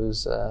of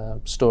those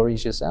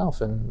stories yourself,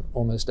 and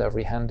almost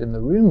every hand in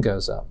the room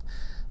goes up.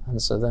 And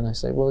so then I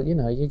say, well, you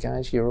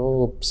guys, you're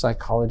all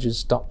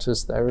psychologists,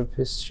 doctors,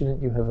 therapists.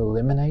 Shouldn't you have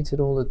eliminated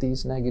all of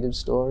these negative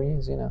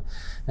stories, And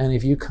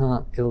if you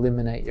can't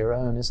eliminate your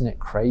own, isn't it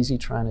crazy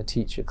trying to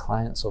teach your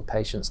clients or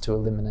patients to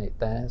eliminate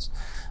theirs?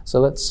 So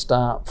let's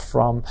start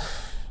from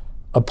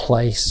a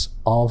place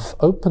of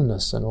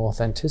openness and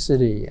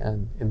authenticity.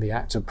 And in the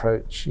ACT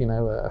approach,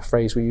 a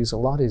phrase we use a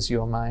lot is,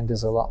 your mind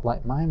is a lot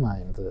like my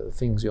mind. The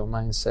things your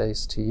mind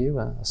says to you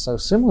are so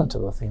similar to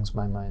the things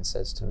my mind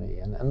says to me.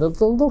 And the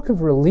look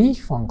of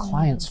relief on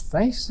clients'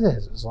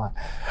 faces is like,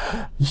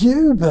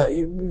 but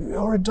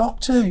you're a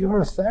doctor, you're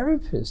a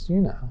therapist,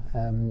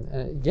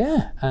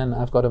 yeah, and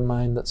I've got a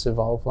mind that's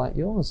evolved like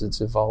yours.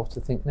 It's evolved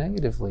to think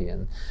negatively.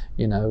 And,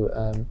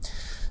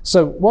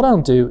 so what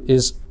I'll do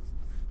is,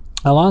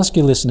 I'll ask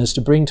your listeners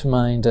to bring to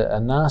mind a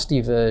nasty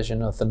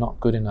version of the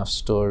not good enough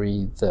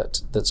story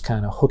that's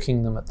kind of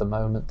hooking them at the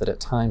moment, that at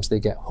times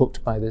they get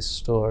hooked by this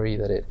story,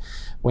 that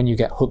when you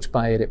get hooked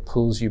by it, it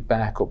pulls you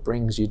back or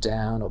brings you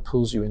down or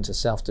pulls you into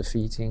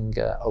self-defeating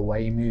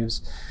away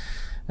moves.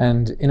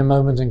 And in a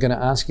moment, I'm going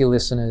to ask your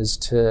listeners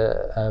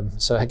to,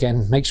 so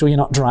again, make sure you're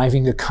not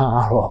driving a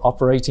car or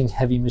operating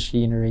heavy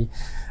machinery.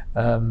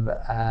 So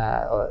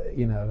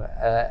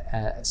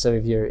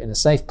if you're in a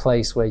safe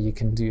place where you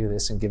can do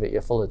this and give it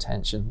your full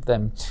attention,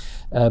 then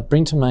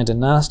bring to mind a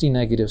nasty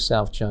negative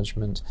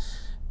self-judgment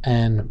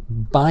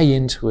and buy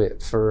into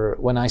it for,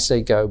 when I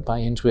say go, buy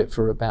into it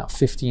for about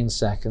 15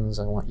 seconds.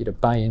 I want you to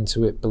buy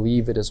into it,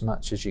 believe it as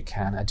much as you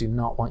can. I do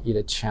not want you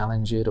to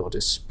challenge it or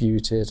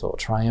dispute it or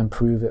try and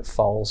prove it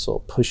false or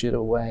push it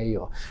away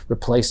or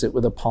replace it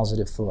with a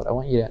positive thought. I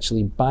want you to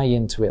actually buy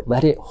into it,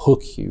 let it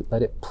hook you,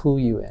 let it pull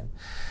you in.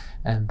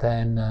 And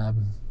then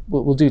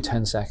we'll do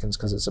 10 seconds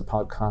because it's a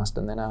podcast,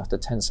 and then after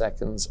 10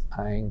 seconds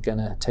I'm going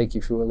to take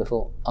you through a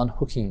little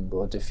unhooking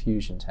or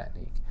diffusion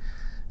technique.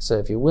 So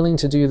if you're willing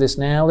to do this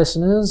now,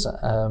 listeners,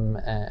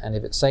 and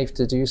if it's safe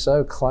to do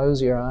so,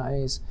 close your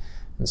eyes,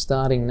 and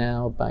starting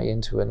now, buy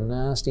into a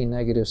nasty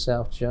negative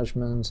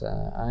self-judgment.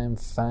 I'm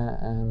fat,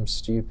 I'm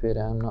stupid,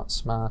 I'm not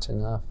smart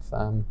enough,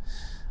 I'm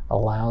a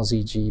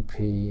lousy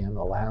GP, I'm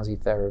a lousy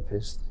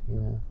therapist,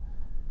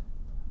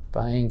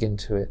 buying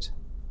into it.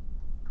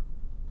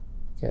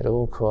 Get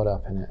all caught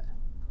up in it.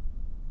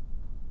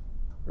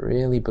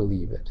 Really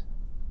believe it.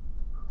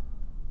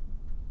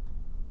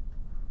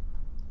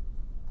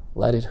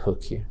 Let it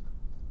hook you.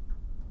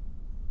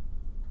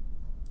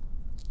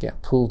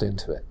 Get pulled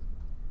into it.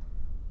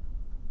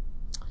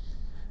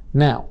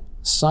 Now,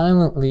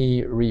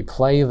 silently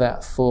replay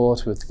that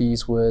thought with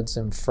these words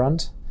in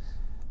front.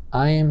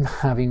 I am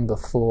having the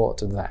thought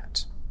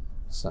that.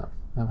 So,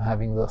 I'm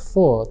having the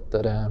thought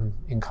that I'm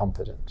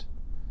incompetent.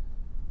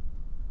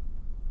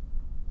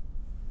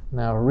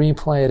 Now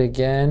replay it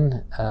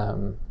again.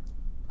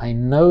 I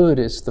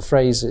notice, the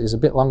phrase is a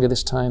bit longer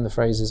this time. The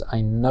phrase is, I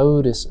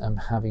notice I'm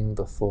having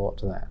the thought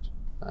that.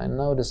 I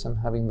notice I'm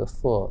having the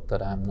thought that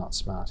I'm not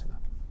smart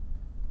enough.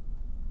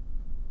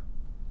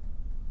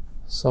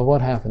 So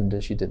what happened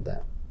as you did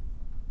that?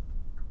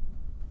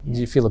 Did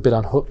you feel a bit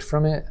unhooked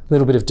from it? A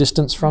little bit of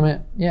distance from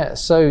it? Yeah,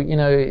 so,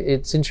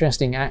 it's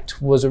interesting.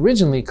 ACT was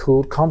originally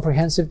called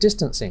comprehensive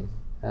distancing.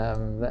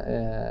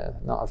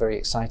 Not a very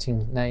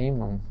exciting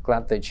name. I'm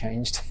glad they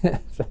changed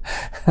it.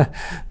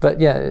 But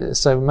yeah,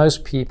 so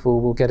most people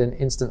will get an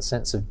instant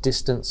sense of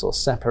distance or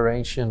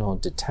separation or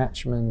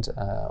detachment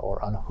or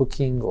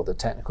unhooking, or the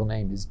technical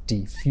name is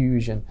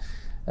diffusion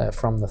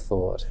from the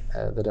thought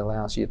that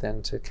allows you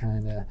then to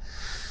kind of,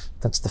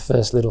 that's the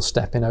first little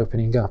step in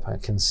opening up. I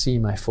can see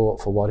my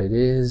thought for what it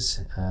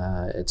is.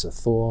 It's a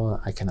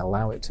thought. I can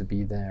allow it to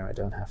be there. I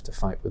don't have to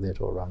fight with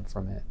it or run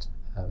from it.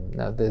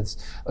 Now, there's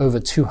over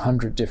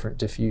 200 different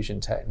diffusion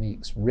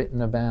techniques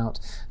written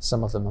about.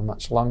 Some of them are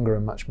much longer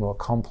and much more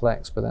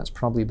complex, but that's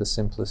probably the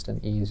simplest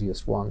and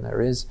easiest one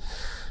there is.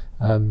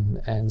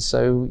 And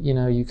so,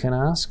 you can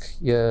ask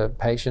your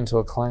patient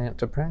or client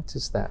to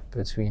practice that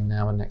between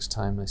now and next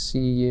time I see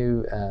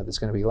you. There's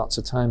going to be lots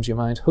of times your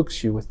mind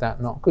hooks you with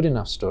that not good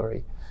enough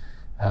story.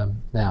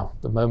 Now,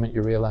 the moment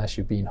you realize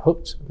you've been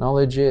hooked,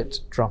 acknowledge it,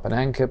 drop an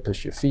anchor,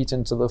 push your feet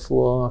into the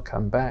floor,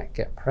 come back,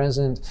 get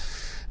present.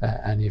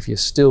 And if you're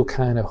still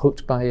kind of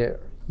hooked by it,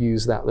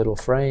 use that little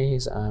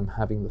phrase, I'm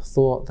having the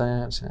thought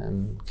that,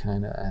 and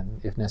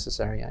if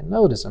necessary, I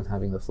notice I'm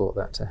having the thought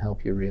that, to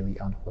help you really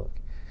unhook.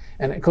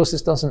 And of course,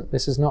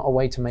 this is not a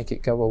way to make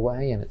it go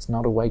away, and it's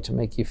not a way to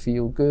make you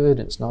feel good.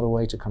 It's not a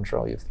way to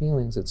control your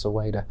feelings. It's a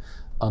way to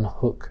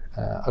unhook,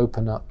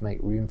 open up, make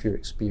room for your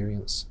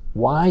experience.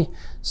 Why?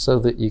 So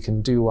that you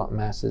can do what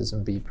matters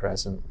and be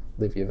present,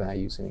 live your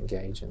values, and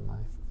engage in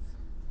life.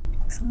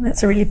 So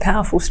that's a really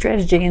powerful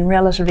strategy and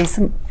relatively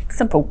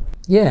simple.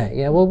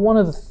 Yeah. Well, one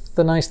of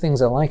the nice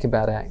things I like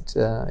about ACT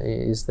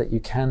is that you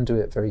can do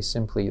it very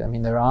simply. I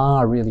mean, there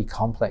are really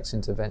complex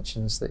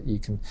interventions that you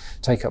can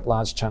take up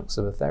large chunks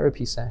of a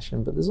therapy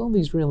session, but there's all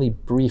these really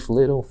brief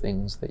little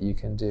things that you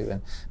can do,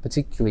 and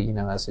particularly,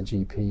 as a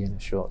GP in a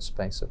short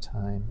space of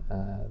time,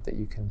 that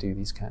you can do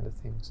these kind of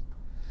things.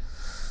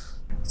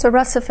 So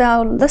Russ, if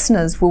our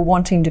listeners were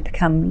wanting to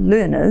become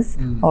learners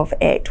of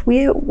ACT,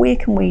 where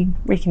can we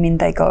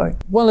recommend they go?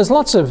 Well, there's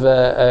lots of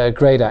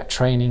great ACT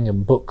training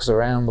and books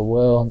around the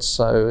world,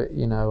 so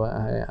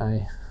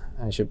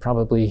I should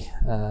probably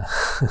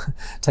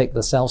take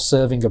the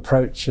self-serving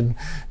approach and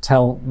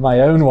tell my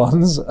own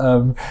ones,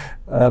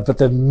 but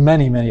there are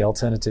many, many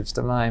alternatives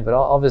to mine. But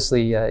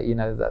obviously,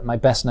 my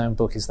best-known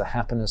book is The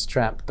Happiness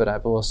Trap, but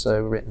I've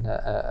also written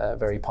a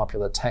very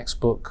popular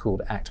textbook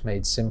called ACT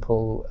Made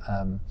Simple.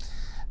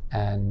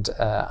 And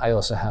I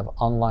also have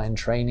online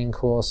training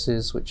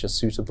courses which are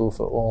suitable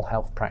for all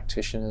health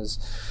practitioners,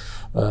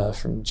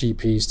 from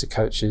GPs to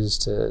coaches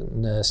to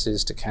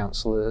nurses to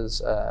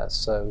counselors.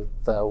 So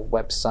the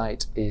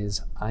website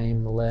is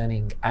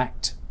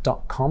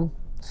imlearningact.com.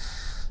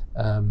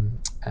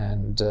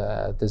 And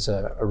there's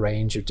a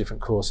range of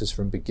different courses,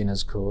 from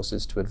beginners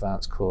courses to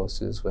advanced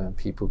courses, where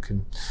people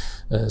can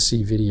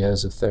see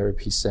videos of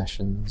therapy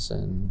sessions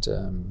and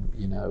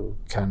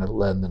kind of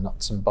learn the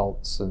nuts and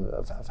bolts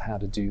of how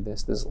to do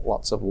this. There's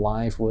lots of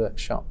live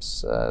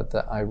workshops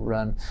that I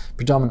run,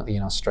 predominantly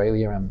in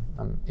Australia.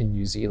 I'm in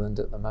New Zealand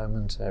at the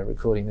moment,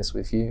 recording this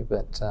with you,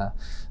 but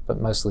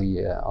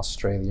mostly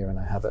Australia, and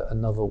I have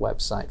another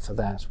website for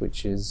that,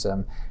 which is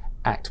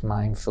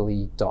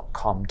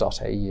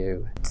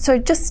actmindfully.com.au. So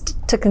just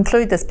to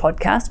conclude this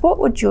podcast, what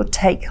would your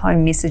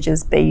take-home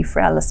messages be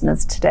for our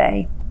listeners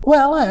today?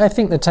 Well, I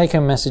think the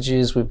take-home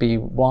messages would be,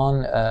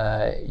 one,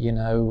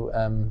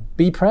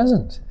 be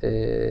present.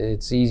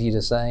 It's easy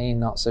to say,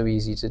 not so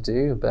easy to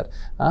do, but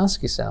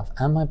ask yourself,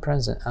 am I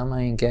present? Am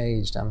I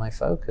engaged? Am I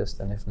focused?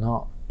 And if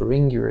not,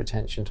 bring your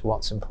attention to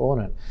what's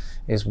important.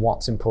 Is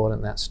what's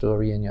important that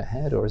story in your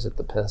head, or is it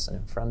the person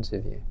in front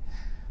of you?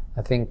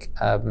 I think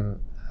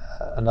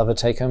another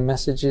take-home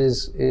message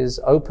is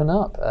open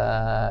up.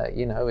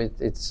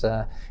 It's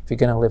if you're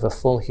going to live a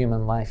full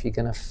human life, you're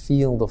going to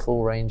feel the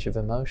full range of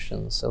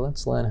emotions. So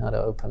let's learn how to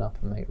open up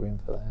and make room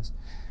for those.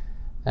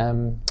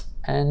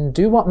 And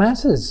do what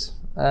matters.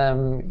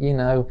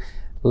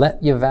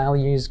 Let your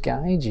values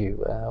guide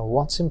you.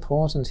 What's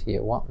important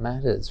here? What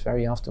matters?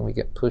 Very often we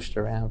get pushed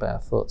around by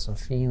our thoughts and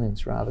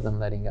feelings rather than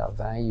letting our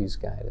values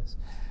guide us.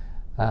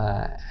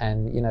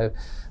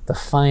 The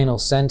final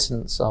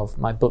sentence of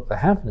my book, The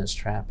Happiness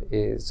Trap,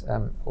 is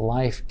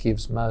life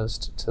gives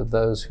most to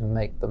those who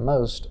make the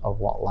most of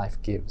what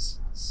life gives.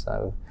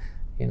 So,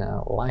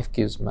 life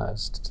gives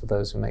most to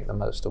those who make the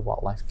most of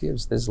what life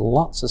gives. There's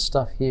lots of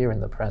stuff here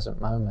in the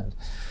present moment.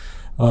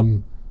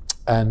 One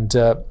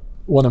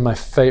of my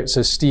favorite,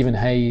 so Stephen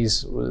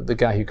Hayes, the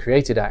guy who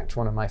created ACT,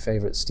 one of my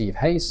favorite Steve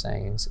Hayes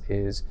sayings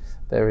is,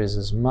 there is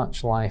as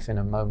much life in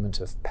a moment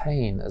of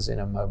pain as in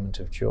a moment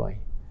of joy.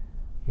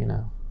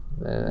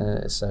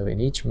 So in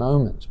each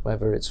moment,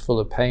 whether it's full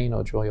of pain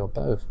or joy or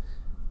both,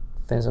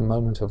 there's a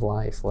moment of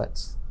life.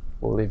 Let's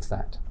live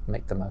that,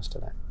 make the most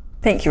of that.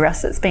 Thank you,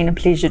 Russ. It's been a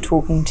pleasure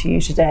talking to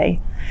you today.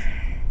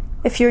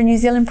 If you're a New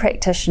Zealand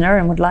practitioner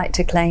and would like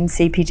to claim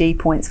CPD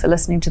points for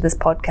listening to this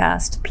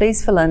podcast,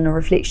 please fill in a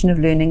reflection of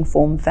learning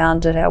form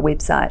found at our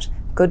website,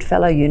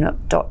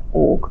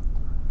 goodfellowunit.org.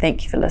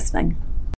 Thank you for listening.